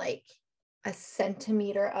within like a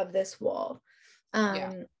centimeter of this wall.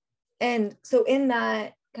 And so in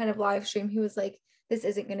that kind of live stream, he was like, this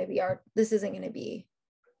isn't going to be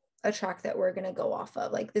a track that we're going to go off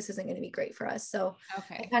of. Like, this isn't going to be great for us. So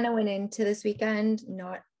I kind of went into this weekend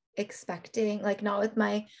not expecting, like, not with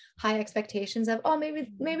my high expectations of, oh, maybe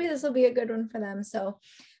this will be a good one for them. So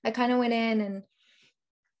I kind of went in, and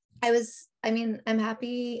I'm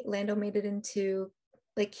happy Lando made it into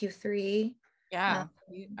like Q3. Yeah,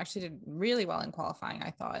 he actually did really well in qualifying,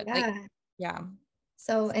 I thought. Yeah.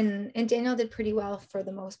 So and Daniel did pretty well for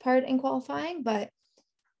the most part in qualifying, but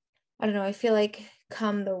I don't know, I feel like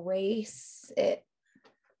come the race, it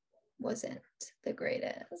wasn't the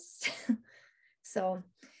greatest. So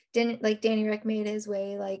Danny Rick made his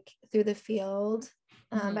way like through the field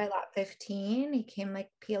by lap 15. He came like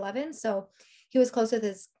P11, so he was close with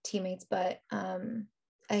his teammates, but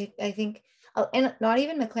I think, and not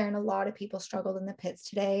even McLaren, a lot of people struggled in the pits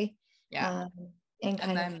today.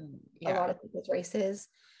 And a lot of people's races,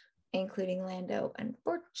 including Lando,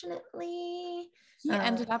 unfortunately. He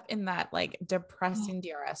ended up in that like depressing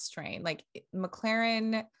DRS train. Like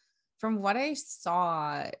McLaren, from what I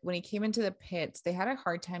saw when he came into the pits, they had a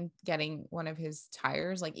hard time getting one of his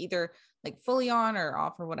tires like either like fully on or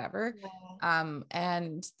off or whatever.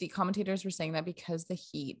 And the commentators were saying that because the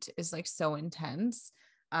heat is like so intense,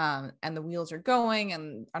 and the wheels are going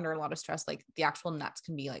and under a lot of stress, like the actual nuts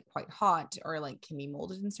can be like quite hot or like can be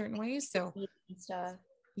molded in certain ways. So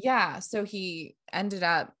yeah, so he ended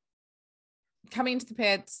up coming into the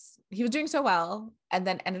pits. He was doing so well and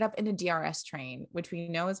then ended up in a DRS train, which we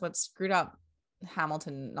know is what screwed up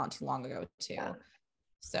Hamilton not too long ago too.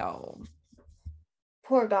 So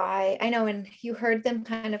poor guy. I know, and you heard them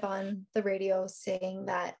kind of on the radio saying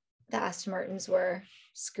that the Aston Martins were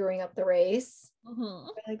screwing up the race.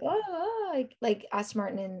 Like, like Aston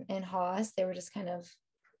Martin and Haas, they were just kind of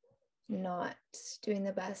not doing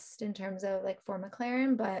the best in terms of like for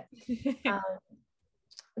McLaren, but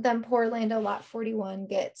then poor Lando lap 41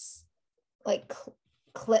 gets like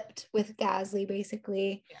clipped with Gasly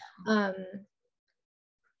basically.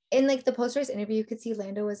 In like the post-race interview, you could see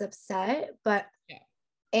Lando was upset, but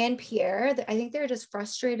and Pierre, I think they're just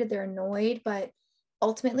frustrated, they're annoyed, but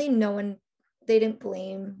ultimately they didn't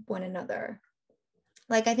blame one another.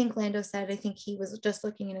 Like I think Lando said, I think he was just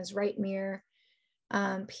looking in his right mirror.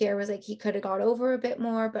 Pierre was like, he could have got over a bit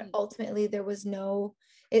more, but ultimately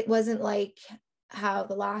it wasn't like how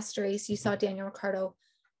the last race you saw Daniel Ricciardo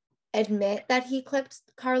admit that he clipped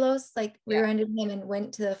Carlos, like rear-ended him and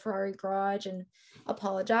went to the Ferrari garage and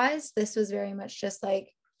apologized. This was very much just like,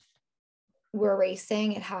 we're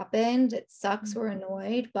racing, it happened, it sucks, we're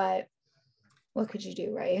annoyed, but what could you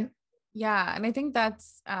do, right? Yeah, and I think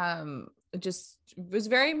that's just was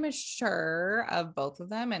very mature of both of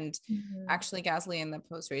them. And actually Gasly in the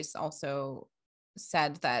post race also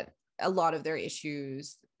said that a lot of their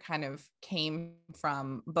issues kind of came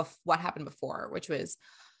from what happened before, which was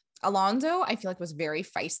Alonso, I feel like was very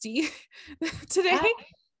feisty today.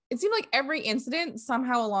 It seemed like every incident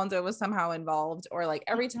somehow Alonso was somehow involved, or like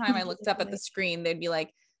every time I looked up at the screen, they'd be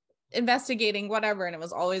like investigating whatever, and it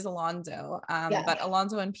was always Alonso. But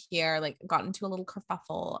Alonso and Pierre like got into a little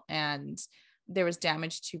kerfuffle, and there was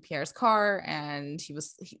damage to Pierre's car, and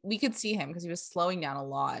we could see him because he was slowing down a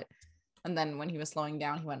lot. And then when he was slowing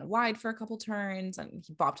down, he went wide for a couple turns, and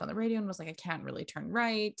he bopped on the radio and was like, I can't really turn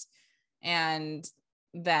right. And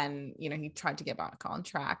then, he tried to get back on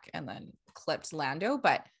track and then clipped Lando,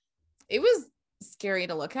 but it was scary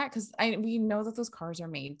to look at because we know that those cars are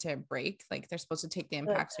made to break. Like they're supposed to take the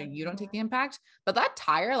impact so you don't take the impact, but that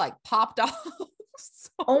tire like popped off.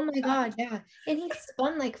 Oh my God, yeah. And he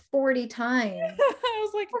spun like 40 times. I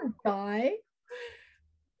was like, poor guy.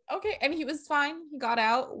 Okay. And he was fine. He got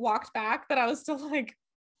out, walked back, but I was still like,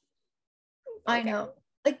 okay. I know.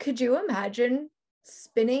 Like, could you imagine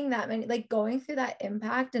spinning that many, like going through that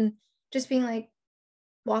impact and just being like,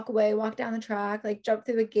 walk away, walk down the track, like jump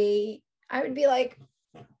through a gate? I would be like,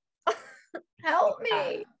 help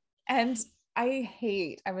me. And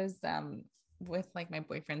I was with like my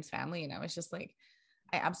boyfriend's family, and I was just like,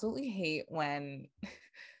 I absolutely hate when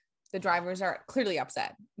the drivers are clearly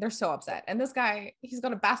upset. They're so upset. And this guy, he's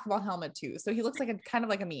got a basketball helmet too. So he looks like a kind of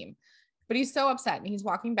like a meme, but he's so upset and he's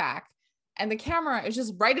walking back and the camera is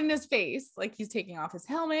just right in his face. Like he's taking off his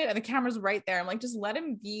helmet and the camera's right there. I'm like, just let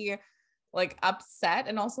him be like upset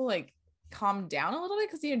and also like calm down a little bit,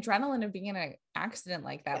 because the adrenaline of being in an accident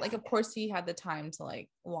like that, like of course he had the time to like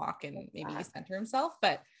walk and maybe center himself,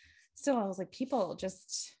 but still I was like, people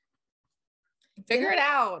just figure it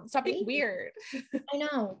out, stop being weird. I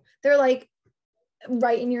know, they're like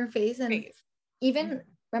right in your face. And even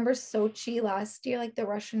remember Sochi last year, like the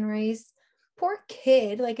Russian race, poor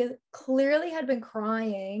kid, like it clearly had been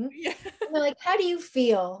crying. Yeah. And they're like, how do you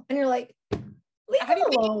feel? And you're like, leave him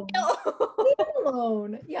alone. Leave him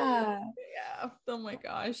alone. Yeah. Oh my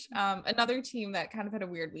gosh. Another team that kind of had a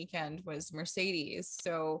weird weekend was Mercedes.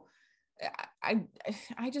 So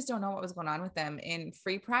I just don't know what was going on with them in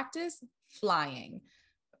free practice. Flying.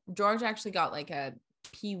 George actually got like a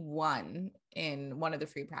P1 in one of the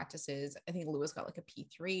free practices. I think Lewis got like a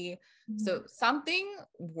P3. So something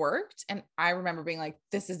worked. And I remember being like,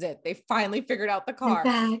 this is it. They finally figured out the car.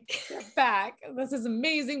 They're back. This is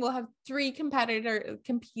amazing. We'll have 3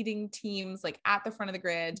 competing teams like at the front of the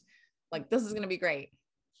grid. Like this is going to be great.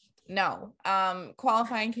 No,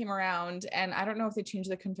 qualifying came around and I don't know if they changed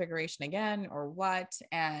the configuration again or what.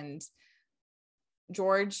 And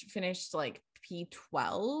George finished like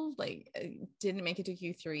P12, like didn't make it to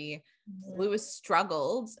Q3. Lewis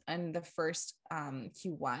struggled in the first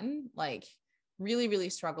Q1, like really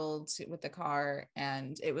struggled with the car.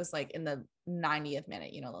 And it was like in the 90th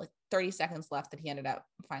minute, like 30 seconds left, that he ended up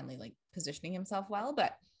finally like positioning himself well.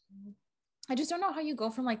 But I just don't know how you go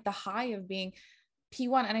from like the high of being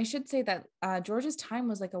P1. And I should say that George's time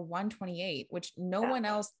was like a 1:28, which no one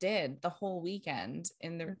else did the whole weekend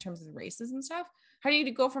in the terms of the races and stuff. How do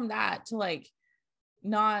you go from that to like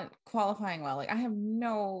not qualifying well? Like I have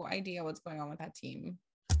no idea what's going on with that team.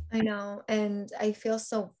 I know. And I feel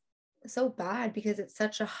so bad because it's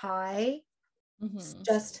such a high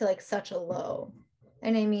just to like such a low.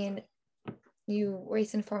 And I mean, you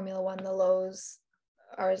race in Formula One, the lows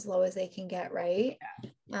are as low as they can get, right?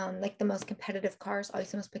 Like the most competitive cars,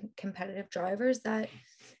 always the most competitive drivers, and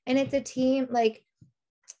it's a team, like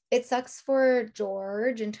it sucks for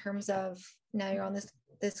George in terms of now you're on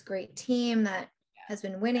this great team that has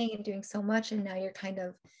been winning and doing so much, and now you're kind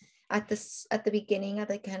of at the beginning of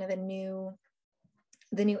like kind of the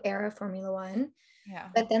new era of Formula One. Yeah.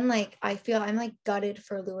 But then like I feel I'm like gutted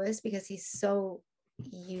for Lewis because he's so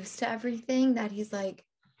used to everything that he's like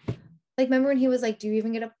remember when he was like,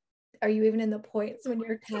 are you even in the points when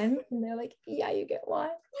you're 10? And they're like, yeah, you get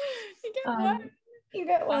one. You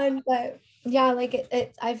get one. But yeah, like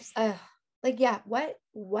like, yeah,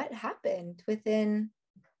 what happened within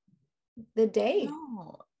the day?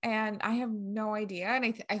 And I have no idea.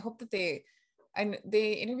 And I hope that they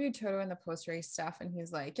interviewed Toto in the post race stuff. And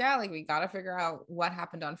he's like, yeah, like we got to figure out what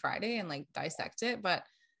happened on Friday and like dissect it. But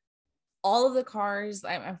all of the cars,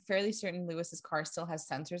 I'm fairly certain Lewis's car still has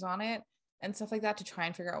sensors on it and stuff like that to try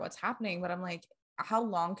and figure out what's happening. But I'm like, how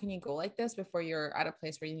long can you go like this before you're at a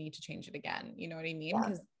place where you need to change it again? You know what I mean?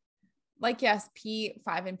 Because like, yes,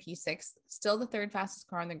 P5 and P6, still the third fastest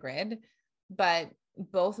car on the grid, but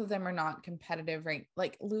both of them are not competitive, right?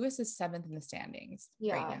 Like Lewis is 7th in the standings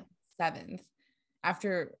right now, 7th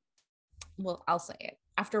after, well, I'll say it,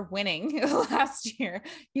 after winning last year,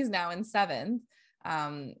 he's now in 7th.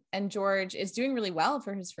 And George is doing really well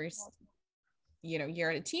for his first, year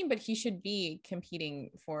at a team, but he should be competing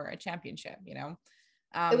for a championship, It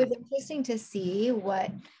was interesting to see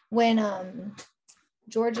when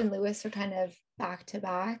George and Lewis are kind of back to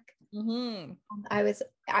back. I was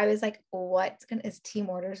like, is team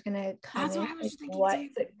orders gonna come? That's in? What I was thinking.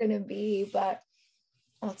 What's it gonna be? But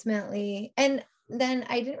ultimately, and then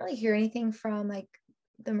I didn't really hear anything from like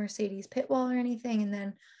the Mercedes pit wall or anything. And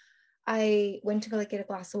then I went to go like get a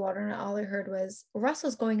glass of water, and all I heard was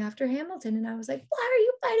Russell's going after Hamilton, and I was like, "Why are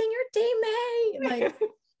you fighting your teammate?" Like,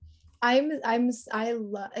 I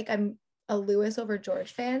love, like, I'm a Lewis over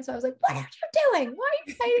George fan, so I was like, "What are you doing? Why are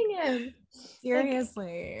you fighting him?"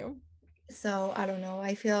 Seriously. Like, so I don't know.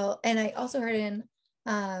 I feel, and I also heard in,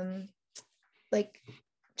 like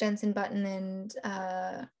Jensen Button and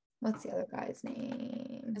what's the other guy's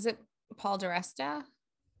name? Is it Paul DeResta?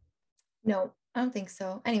 No, I don't think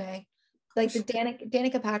so. Anyway, like the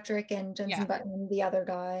Danica Patrick and Jensen Yeah. Button and the other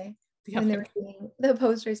guy, The when they other were doing the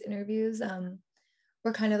post-race interviews,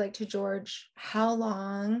 were kind of like to George, how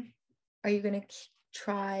long are you gonna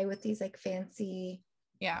try with these like fancy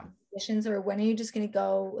missions, or when are you just gonna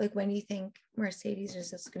go, like, when do you think Mercedes is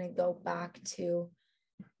just gonna go back to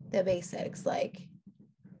the basics, like,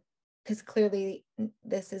 because clearly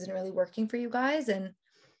this isn't really working for you guys. And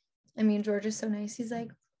I mean, George is so nice, he's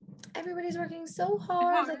like, everybody's working so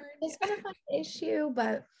hard, like, it's gonna find an issue,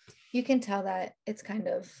 but you can tell that it's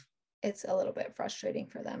a little bit frustrating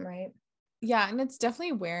for them, right? Yeah, and it's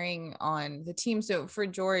definitely wearing on the team. So for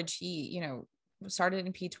George, he, started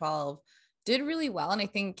in P12, did really well. And I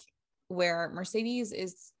think where Mercedes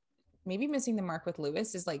is maybe missing the mark with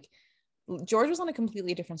Lewis is like George was on a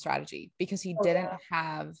completely different strategy because he didn't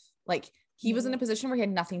have, like, he was in a position where he had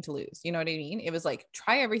nothing to lose. You know what I mean? It was like,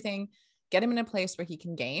 try everything, get him in a place where he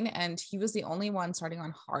can gain. And he was the only one starting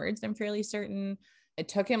on hards, I'm fairly certain. It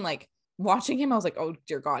took him, like, watching him, I was like, oh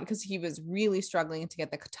dear God, because he was really struggling to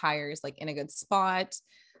get the tires like in a good spot.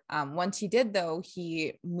 Once he did, though,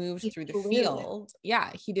 he moved through the field.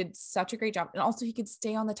 Yeah, he did such a great job. And also he could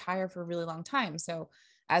stay on the tire for a really long time. So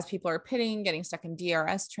as people are pitting, getting stuck in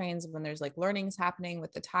DRS trains, when there's like learnings happening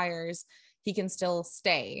with the tires, he can still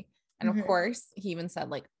stay. And of course, he even said,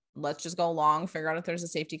 like, let's just go along, figure out if there's a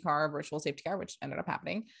safety car, a virtual safety car, which ended up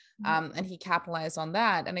happening. And he capitalized on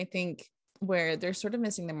that. And I think where they're sort of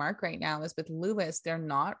missing the mark right now is with Lewis, they're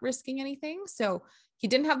not risking anything. So he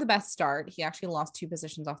didn't have the best start. He actually lost 2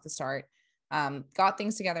 positions off the start, got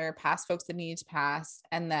things together, passed folks that needed to pass.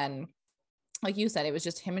 And then, like you said, it was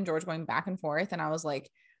just him and George going back and forth. And I was like,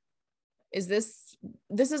 this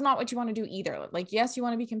is not what you want to do either. Like, yes, you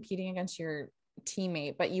want to be competing against your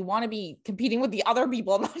teammate, but you want to be competing with the other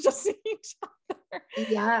people, not just each other.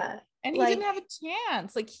 Yeah. And he didn't have a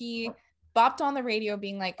chance. Like, he bopped on the radio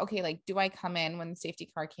being like, okay, like, do I come in when the safety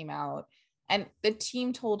car came out? And the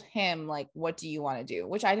team told him, like, what do you want to do?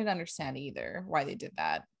 Which I didn't understand either, why they did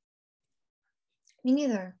that. Me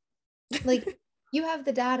neither. Like, you have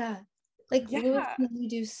the data. Like, Lewis can only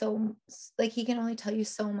do so, like, he can only tell you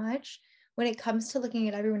so much when it comes to looking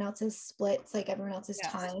at everyone else's splits, like everyone else's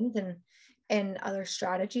times and other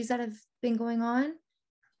strategies that have been going on.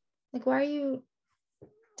 Like, why are you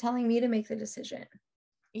telling me to make the decision?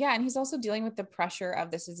 Yeah, and he's also dealing with the pressure of,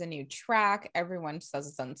 this is a new track, everyone says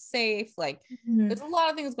it's unsafe, like, there's a lot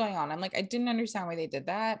of things going on. I'm like, I didn't understand why they did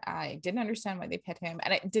that. I didn't understand why they pit him,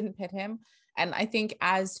 and it didn't pit him. And I think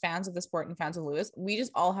as fans of the sport and fans of Lewis, we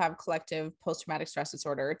just all have collective post-traumatic stress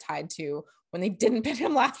disorder tied to when they didn't pit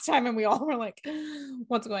him last time, and we all were like,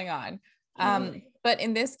 what's going on? But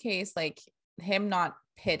in this case, like, him not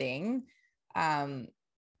pitting,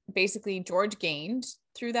 basically George gained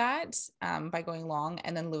through that by going long,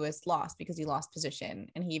 and then Lewis lost because he lost position.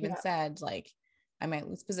 And he even said, like, I might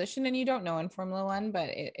lose position, and you don't know in Formula One, but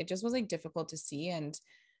it just was like difficult to see. And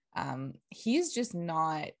he's just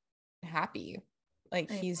not happy.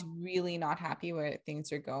 Like, he's really not happy where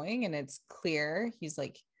things are going, and it's clear he's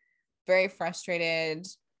like very frustrated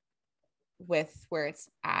with where it's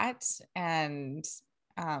at. And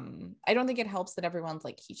I don't think it helps that everyone's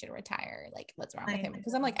like, he should retire, like, what's wrong with him?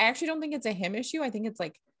 Because I'm like, I actually don't think it's a him issue. I think it's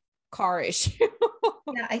like car issue.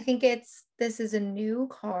 Yeah, I think this is a new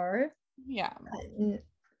car. Yeah.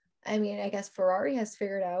 I mean, I guess Ferrari has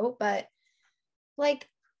figured out, but like,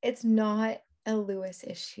 it's not a Lewis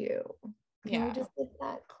issue. Can we just get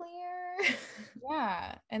that clear?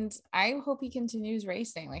 Yeah. And I hope he continues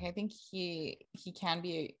racing. Like, I think he can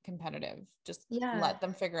be competitive. Just let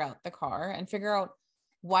them figure out the car and figure out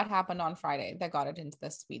what happened on Friday that got it into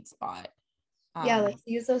the sweet spot. Let's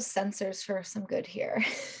use those sensors for some good here.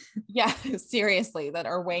 Yeah, seriously, that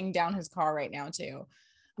are weighing down his car right now too.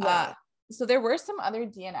 Yeah. So there were some other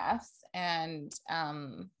DNFs, and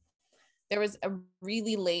there was a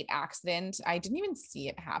really late accident. I didn't even see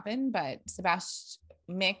it happen, but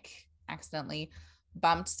Mick accidentally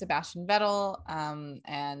bumped Sebastian Vettel,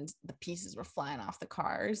 and the pieces were flying off the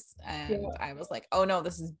cars. And I was like, oh no,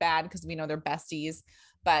 this is bad, because we know they're besties,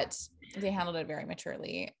 but they handled it very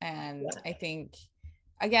maturely. And I think,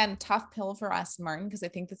 again, tough pill for Aston Martin, because I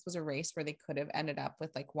think this was a race where they could have ended up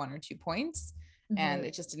with like 1 or 2 points. and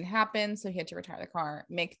it just didn't happen. So he had to retire the car.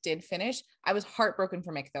 Mick did finish. I was heartbroken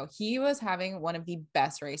for Mick though. He was having one of the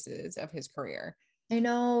best races of his career. I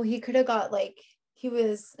know, he could have got like,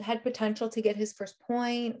 had potential to get his first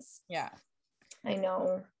points. Yeah. I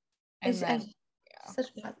know. And then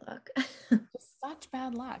such bad luck. Just such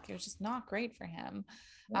bad luck. It was just not great for him.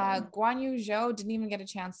 Guan Yu Zhou didn't even get a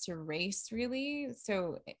chance to race really.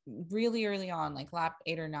 So really early on, like lap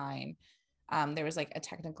 8 or 9, there was like a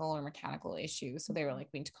technical or mechanical issue. So they were like,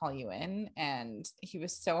 we need to call you in. And he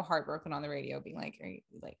was so heartbroken on the radio being like,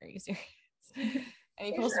 are you serious? And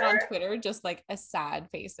he posted on Twitter just like a sad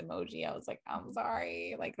face emoji. I was like, I'm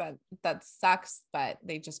sorry. Like that sucks, but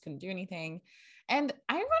they just couldn't do anything. And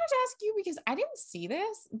I wanted to ask you, because I didn't see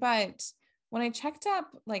this, but when I checked up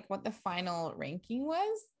like what the final ranking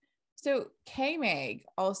was, so K-Mag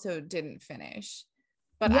also didn't finish,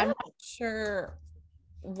 but I'm not sure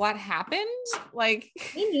what happened. Like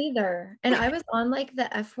me neither. And I was on like the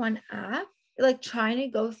F1 app, like trying to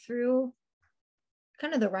go through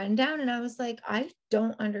kind of the rundown, and I was like, I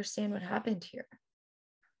don't understand what happened here.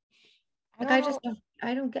 Like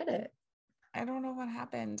I don't get it. I don't know what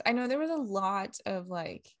happened. I know there was a lot of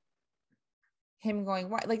like him going,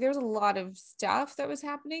 why? Like there was a lot of stuff that was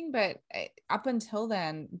happening, but up until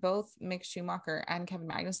then, both Mick Schumacher and Kevin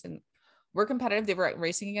Magnussen were competitive. They were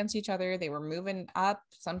racing against each other. They were moving up,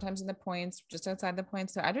 sometimes in the points, just outside the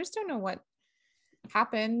points. So I just don't know what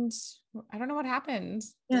happened. I don't know what happened.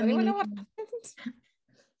 Does anyone know what happened?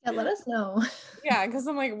 Yeah, let us know. Yeah, because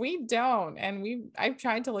I'm like, we don't. And I've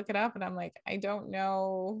tried to look it up and I'm like, I don't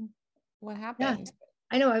know what happened.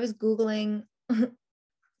 Yeah, I know. I was Googling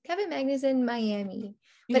Kevin Magnussen, Miami,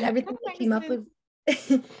 but everything that came up was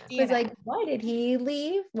was like, why did he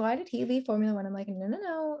leave? Why did he leave Formula One? I'm like,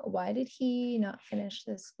 no. Why did he not finish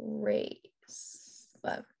this race?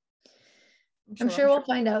 But I'm sure we'll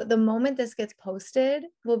find out. The moment this gets posted,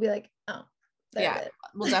 we'll be like, oh, yeah,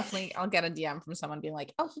 we'll definitely, I'll get a DM from someone being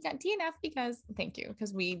like, oh, he got DNF because thank you,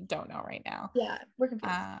 because we don't know right now. Yeah, we're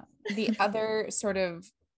confused. The other sort of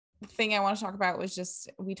thing I want to talk about was just,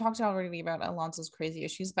 we talked already about Alonso's crazy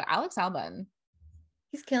issues, but Alex Albon,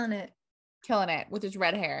 he's killing it with his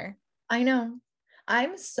red hair. I know.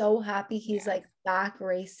 I'm so happy he's like back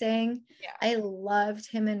racing. I loved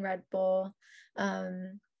him in Red Bull.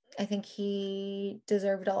 I think he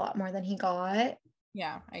deserved a lot more than he got.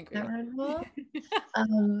 Yeah, I agree. Red Bull.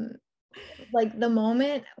 Like the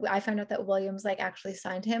moment I found out that Williams like actually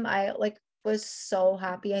signed him, I like was so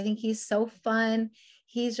happy. I think he's so fun.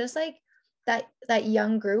 He's just like that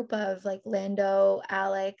young group of like Lando,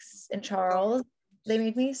 Alex, and Charles. They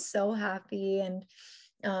make me so happy. And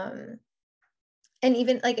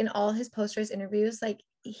even like in all his post-race interviews, like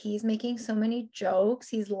he's making so many jokes.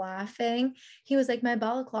 He's laughing. He was like, my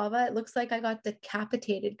balaclava, it looks like I got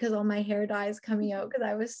decapitated because all my hair dye is coming out because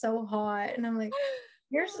I was so hot. And I'm like,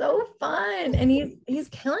 you're so fun. And he's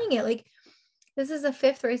killing it. Like this is the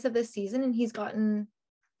 5th race of this season and he's gotten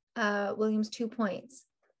Williams 2 points.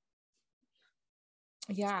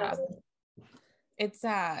 Yeah. So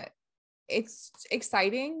it's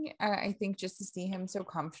exciting. I think just to see him so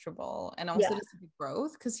comfortable and also to see the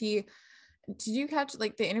growth, because did you catch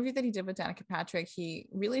like the interview that he did with Danica Patrick? He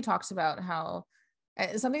really talks about how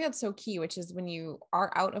something that's so key, which is when you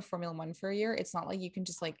are out of Formula One for a year, it's not like you can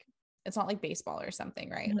just like, it's not like baseball or something,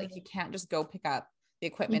 right? Mm-hmm. Like you can't just go pick up the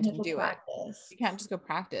equipment and do it. You can't just go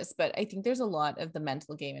practice. But I think there's a lot of the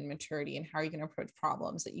mental game and maturity and how you can approach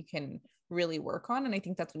problems that you can really work on. And I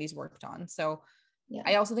think that's what he's worked on. So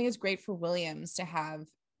I also think it's great for Williams to have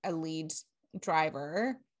a lead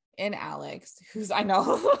driver in Alex, who's, I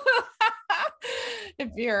know if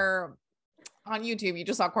you're on YouTube, you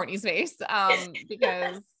just saw Courtney's face,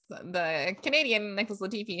 because the Canadian Nicholas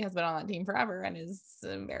Latifi has been on that team forever and is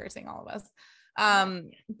embarrassing all of us.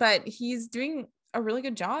 But he's doing a really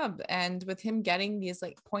good job. And with him getting these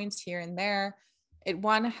like points here and there, it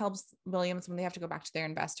one helps Williams when they have to go back to their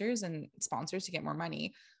investors and sponsors to get more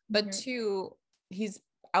money. But two, he's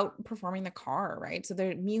outperforming the car, right? So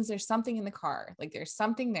there means there's something in the car, like there's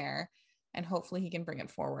something there, and hopefully he can bring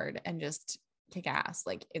it forward and just kick ass.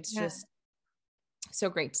 Like it's just so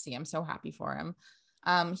great to see. I'm so happy for him.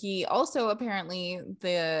 He also apparently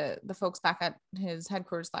the folks back at his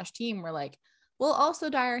headquarters / team were like, we'll also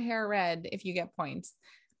dye our hair red if you get points.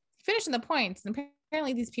 Finishing the points, and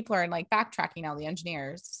apparently these people are like backtracking now, the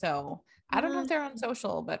engineers. So I don't know if they're on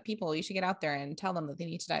social, but people, you should get out there and tell them that they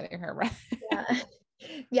need to dye their hair red.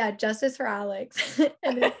 Yeah, justice for Alex.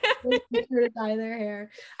 And they to dye their hair.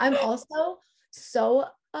 I'm also so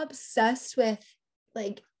obsessed with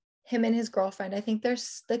like him and his girlfriend. I think they're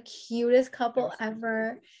the cutest couple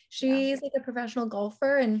ever. She's like a professional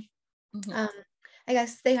golfer, and I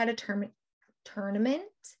guess they had a tournament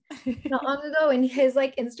not long ago, and his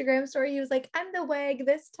like Instagram story, he was like, I'm the WAG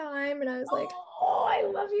this time, and I was like, oh, I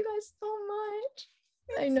love you guys so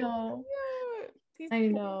much. I know. I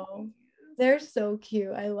know. They're so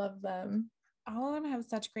cute. I love them. All of them have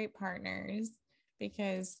such great partners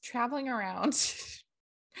because traveling around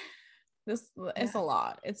this is a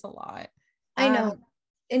lot. It's a lot. I know.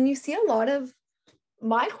 And you see a lot of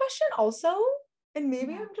my question also, and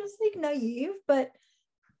maybe I'm just like naive, but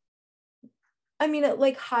I mean,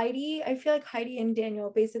 like Heidi, I feel like Heidi and Daniel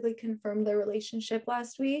basically confirmed their relationship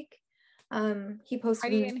last week. He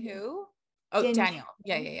posted Heidi and who? Oh, Daniel.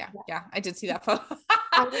 Yeah. I did see that photo.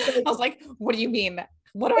 I was like, what do you mean?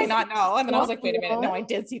 What do I not know? And then I was like, wait a minute. No, I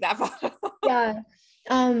did see that photo. Yeah.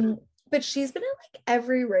 But she's been in like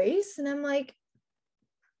every race, and I'm like,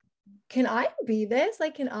 can I be this?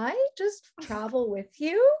 Like, can I just travel with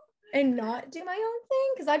you and not do my own thing?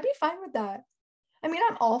 Because I'd be fine with that. I mean,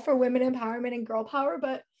 I'm all for women empowerment and girl power,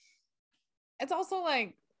 but it's also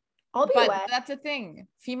like, I'll be wet. That's the thing.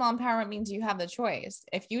 Female empowerment means you have the choice.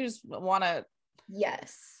 If you just want to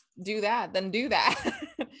do that, then do that.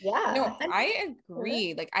 Yeah. No, I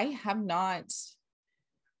agree. Like I have not,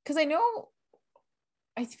 because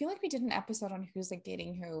I feel like we did an episode on who's like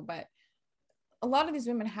dating who, but a lot of these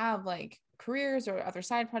women have like careers or other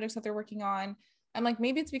side projects that they're working on. I'm like,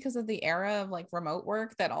 maybe it's because of the era of like remote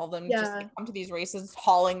work that all of them just like, come to these races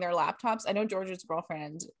hauling their laptops. I know Georgia's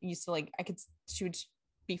girlfriend used to like, she would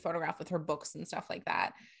be photographed with her books and stuff like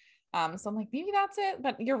that. So I'm like, maybe that's it,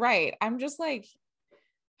 but you're right. I'm just like,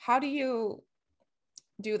 how do you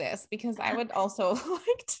do this? Because I would also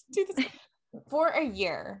like to do this for a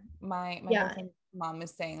year. My boyfriend's mom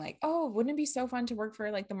was saying like, oh, wouldn't it be so fun to work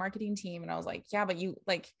for like the marketing team? And I was like, yeah, but you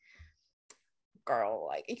like, girl,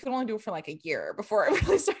 like you can only do it for like a year before it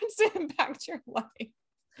really starts to impact your life.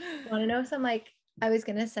 Want to know some like, I was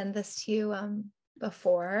gonna send this to you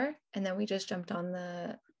before, and then we just jumped on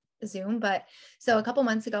the Zoom. But so a couple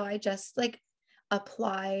months ago, I just like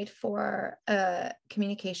applied for a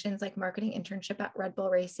communications like marketing internship at Red Bull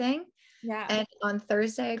Racing. Yeah. And on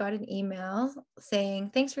Thursday, I got an email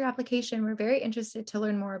saying, thanks for your application. We're very interested to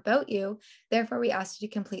learn more about you. Therefore, we asked you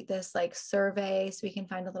to complete this like survey so we can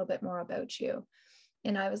find a little bit more about you.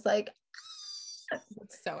 And I was like,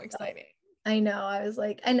 that's so exciting. I know. I was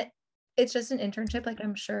like, and it's just an internship. Like,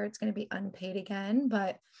 I'm sure it's going to be unpaid again,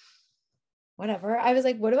 but whatever. I was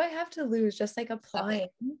like, what do I have to lose? Just like applying.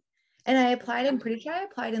 Nothing. And I applied, I'm pretty sure I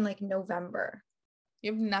applied in like November.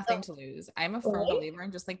 You have nothing to lose. I'm a firm believer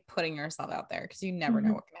in just like putting yourself out there because you never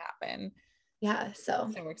know what can happen. Yeah.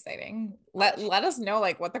 So exciting. Let us know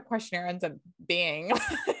like what the questionnaire ends up being.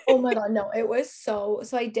 Oh my God. No, it was so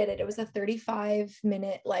I did it. It was a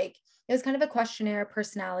 35-minute, like it was kind of a questionnaire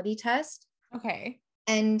personality test. Okay.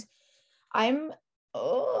 And I'm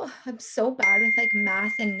so bad with like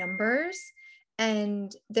math and numbers.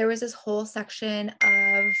 And there was this whole section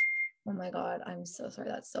of, oh my God, I'm so sorry.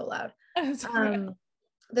 That's so loud.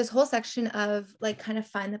 This whole section of like kind of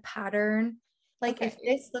find the pattern. Like if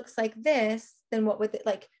this looks like this, then what would it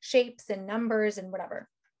like shapes and numbers and whatever.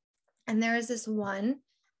 And there is this one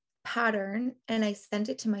pattern, and I sent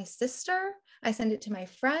it to my sister. I sent it to my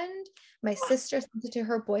friend. My sister sent it to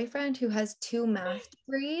her boyfriend who has 2 math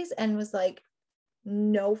degrees and was like,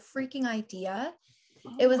 no freaking idea.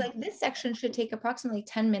 It was like, this section should take approximately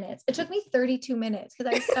 10 minutes. It took me 32 minutes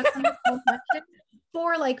because I was stuck on the whole section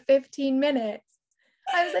for like 15 minutes.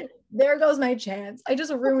 I was like, there goes my chance. I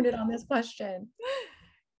just ruined it on this question.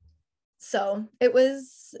 So it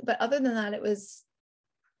was, but other than that, it was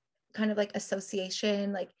kind of like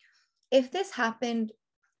association. Like, if this happened,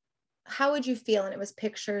 how would you feel? And it was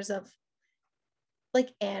pictures of like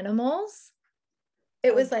animals.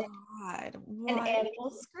 It was like an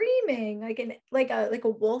animal screaming, like a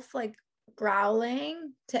wolf like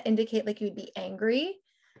growling to indicate like you'd be angry,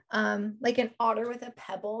 like an otter with a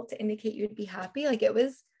pebble to indicate you'd be happy. Like it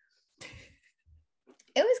was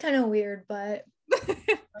kind of weird, but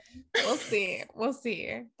we'll see.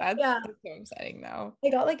 That's so exciting though. I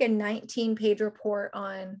got like a 19-page report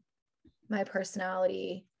on my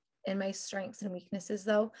personality and my strengths and weaknesses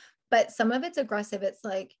though, but some of it's aggressive. It's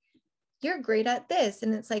like, you're great at this,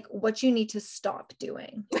 and it's like what you need to stop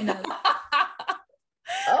doing. And I'm like,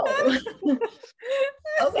 oh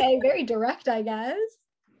okay, very direct, I guess.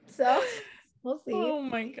 So we'll see. Oh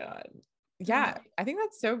my God. Yeah, I think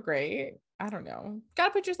that's so great. I don't know,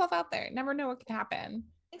 gotta put yourself out there, never know what can happen.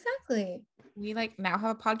 Exactly. We like now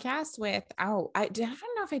have a podcast with I don't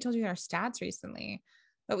know if I told you our stats recently,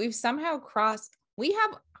 but we've somehow crossed, we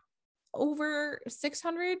have over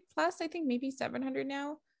 600 plus, I think maybe 700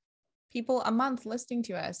 now, people a month listening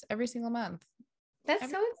to us every single month.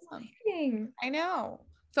 That's so exciting. I know.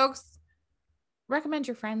 Folks, recommend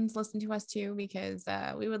your friends listen to us too, because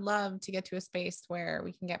we would love to get to a space where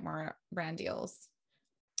we can get more brand deals.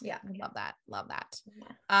 Yeah. Love that.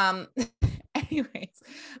 Yeah. Anyways,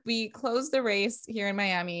 we closed the race here in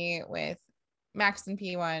Miami with Max in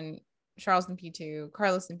P1, Charles in P2,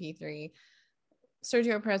 Carlos in P3,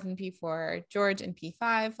 Sergio Perez in P4, George in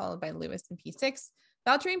P5, followed by Lewis in P6,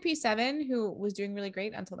 Valtteri in P7, who was doing really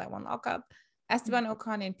great until that one lockup, Esteban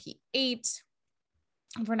Ocon in P8,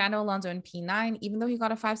 Fernando Alonso in P9. Even though he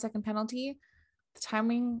got a 5-second penalty, the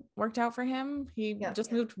timing worked out for him. He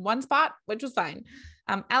just moved one spot, which was fine.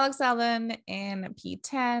 Alex Albon in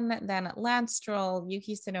P10, then Lance Stroll,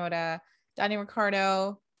 Yuki Tsunoda, Daniel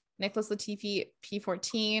Ricciardo, Nicholas Latifi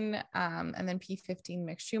P14, and then P15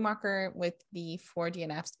 Mick Schumacher, with the 4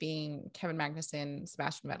 DNFs being Kevin Magnussen,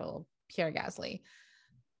 Sebastian Vettel, Pierre Gasly,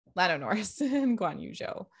 Lando Norris, and Guan Yu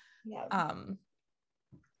Zhou. Yeah.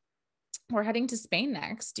 We're heading to Spain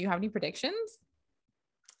next. Do you have any predictions?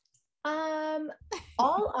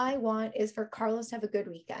 All I want is for Carlos to have a good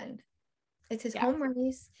weekend. It's his home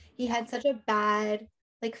race. He had such a bad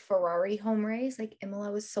like Ferrari home race. Like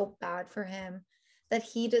Imola was so bad for him that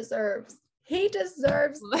he deserves chance.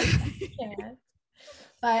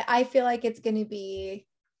 But I feel like it's gonna be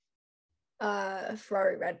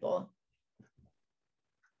Ferrari Red Bull.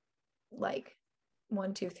 Like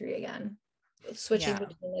 1, 2, 3 again. Switching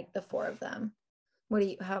between like the 4 of them.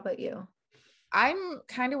 How about you? I'm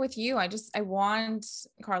kind of with you. I want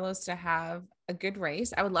Carlos to have a good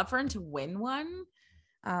race. I would love for him to win one,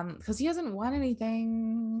 because he hasn't won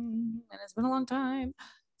anything and it's been a long time.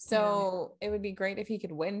 So it would be great if he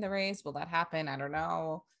could win the race. Will that happen? I don't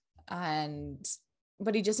know.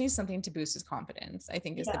 But he just needs something to boost his confidence, I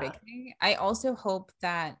think, is the big thing. I also hope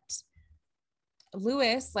that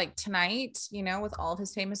Lewis, like tonight, with all of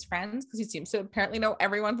his famous friends, because he seems to apparently know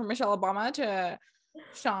everyone from Michelle Obama to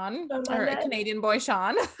Sean, or a Canadian boy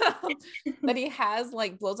Sean, that he has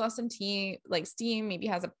like blows off some steam, maybe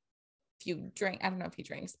has a few I don't know if he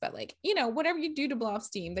drinks, but like, whatever you do to blow off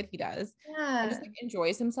steam, that he does. And just like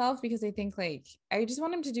enjoys himself, because I think like I just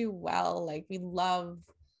want him to do well. Like, we love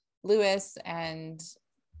Lewis and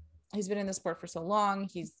he's been in the sport for so long.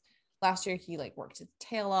 Last year he like worked his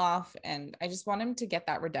tail off, and I just want him to get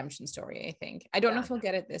that redemption story. I think I don't know if he'll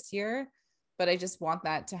get it this year, but I just want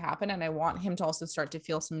that to happen. And I want him to also start to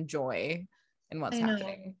feel some joy in what's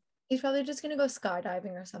happening. He's probably just going to go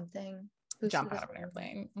skydiving or something. Jump out of an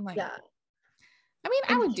airplane. I'm like, yeah. I mean,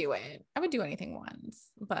 I would do it. I would do anything once,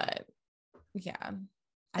 but yeah.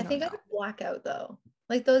 I think I would black out though.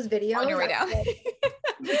 Like those videos. On your way down.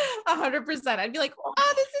 100%. I'd be like,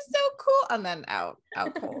 oh, this is so cool. And then out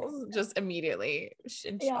cold, just immediately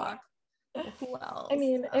in shock. Well, I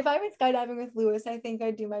mean, if I went skydiving with Lewis, I think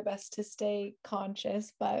I'd do my best to stay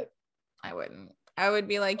conscious, but I wouldn't. I would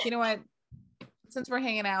be like, you know what? Since we're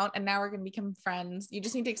hanging out and now we're going to become friends, you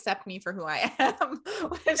just need to accept me for who I am,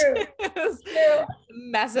 which is a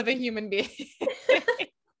mess of a human being.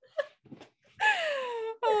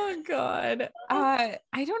 Oh God. I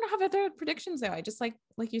don't have other predictions though. I just like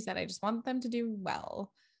you said, I just want them to do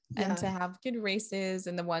well and to have good races,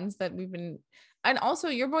 and the ones that and also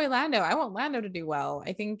your boy Lando. I want Lando to do well.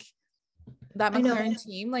 I think that McLaren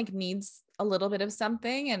team like needs a little bit of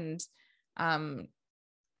something, and I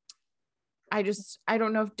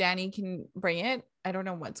don't know if Danny can bring it. I don't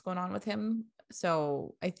know what's going on with him.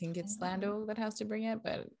 So I think it's Lando that has to bring it,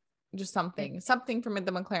 but just something from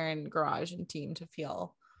the McLaren garage and team to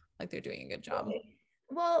feel like they're doing a good job.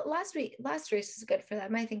 Well, last race was good for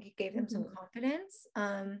them. I think it gave them some confidence.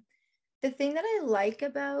 The thing that I like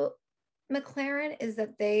about McLaren is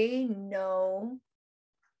that they know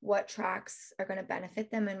what tracks are going to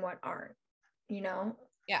benefit them and what aren't,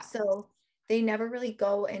 so they never really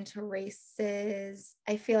go into races.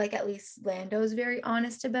 I feel like at least Lando's very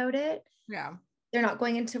honest about it. They're not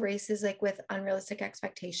going into races like with unrealistic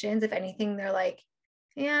expectations. If anything, they're like,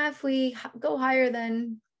 yeah, if we go higher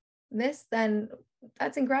than this, then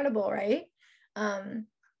that's incredible, right?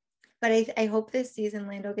 But I hope this season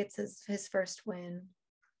Lando gets his first win.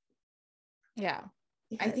 Yeah,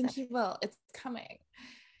 I think he will. It's coming.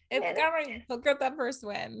 It's coming. He'll get that first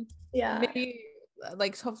win. Yeah, maybe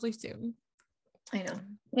like hopefully soon. I know.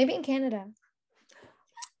 Maybe in Canada,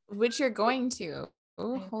 which you're going to.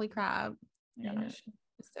 Oh, holy crap! Gosh, I'm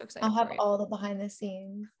so excited. I'll have all the behind the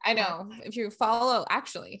scenes. I know. If you follow,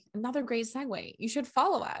 actually, another great segue. You should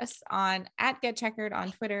follow us on @GetCheckered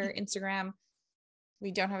on Twitter, Instagram.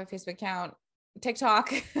 We don't have a Facebook account,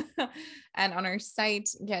 TikTok, and on our site,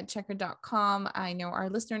 getcheckered.com. I know our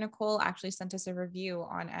listener Nicole actually sent us a review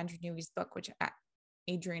on Andrew Newey's book, which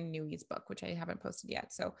Adrian Newey's book, which I haven't posted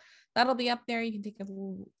yet. So that'll be up there. You can take a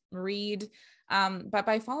little read. But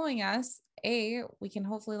by following us, we can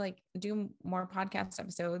hopefully like do more podcast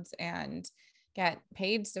episodes and get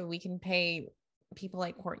paid so we can pay people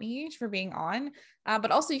like Courtney for being on.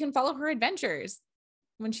 But also you can follow her adventures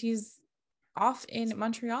when she's off in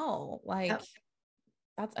Montreal. Like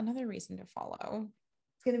that's another reason to follow.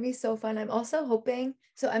 It's going to be so fun. I'm also hoping,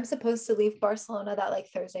 so I'm supposed to leave Barcelona that like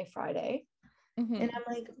Thursday, Friday. And I'm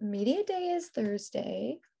like, media day is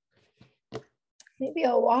Thursday. Maybe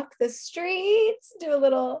I'll walk the streets, do a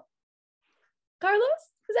little, Carlos,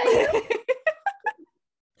 is that you?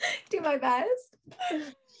 Do my best.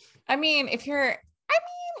 I mean,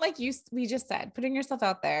 like we just said, putting yourself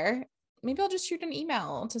out there, maybe I'll just shoot an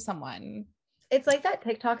email to someone. It's like that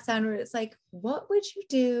TikTok sound where it's like, what would you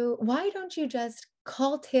do? Why don't you just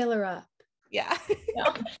call Taylor up? Yeah.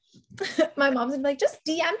 My mom's gonna be like, just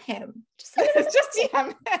DM him. Just DM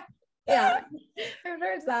him. Yeah. I'm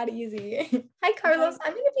sure it's that easy. Hi, Carlos.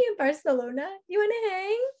 I'm gonna be in Barcelona. You wanna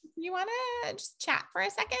hang? You wanna just chat for a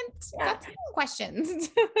second? Yeah. Got some questions.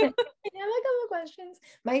 I have a couple questions.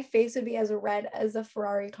 My face would be as red as a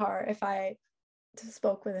Ferrari car if I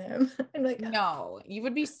spoke with him. I'm like, no, you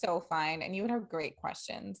would be so fine and you would have great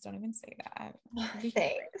questions. Don't even say that.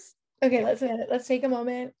 Thanks. Okay, let's take a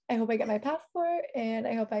moment. I hope I get my passport and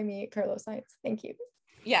I hope I meet Carlos Sainz. Thank you.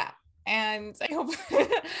 Yeah. And I hope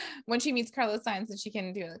when she meets Carlos Sainz that she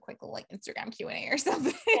can do a quick like Instagram Q&A or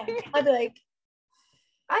something. Yeah, I'll be like,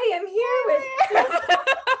 I am here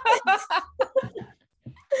with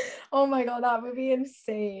Oh my God, that would be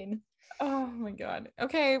insane. Oh my God.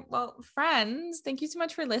 Okay. Well, friends, thank you so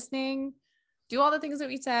much for listening. Do all the things that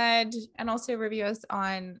we said and also review us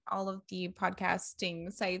on all of the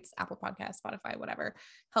podcasting sites, Apple Podcasts, Spotify, whatever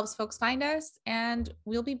helps folks find us. And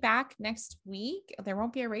we'll be back next week. There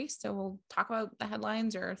won't be a race, so we'll talk about the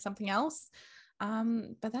headlines or something else.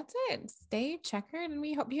 But that's it. Stay checkered and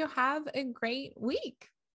we hope you have a great week.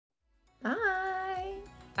 Bye.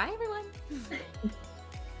 Bye, everyone.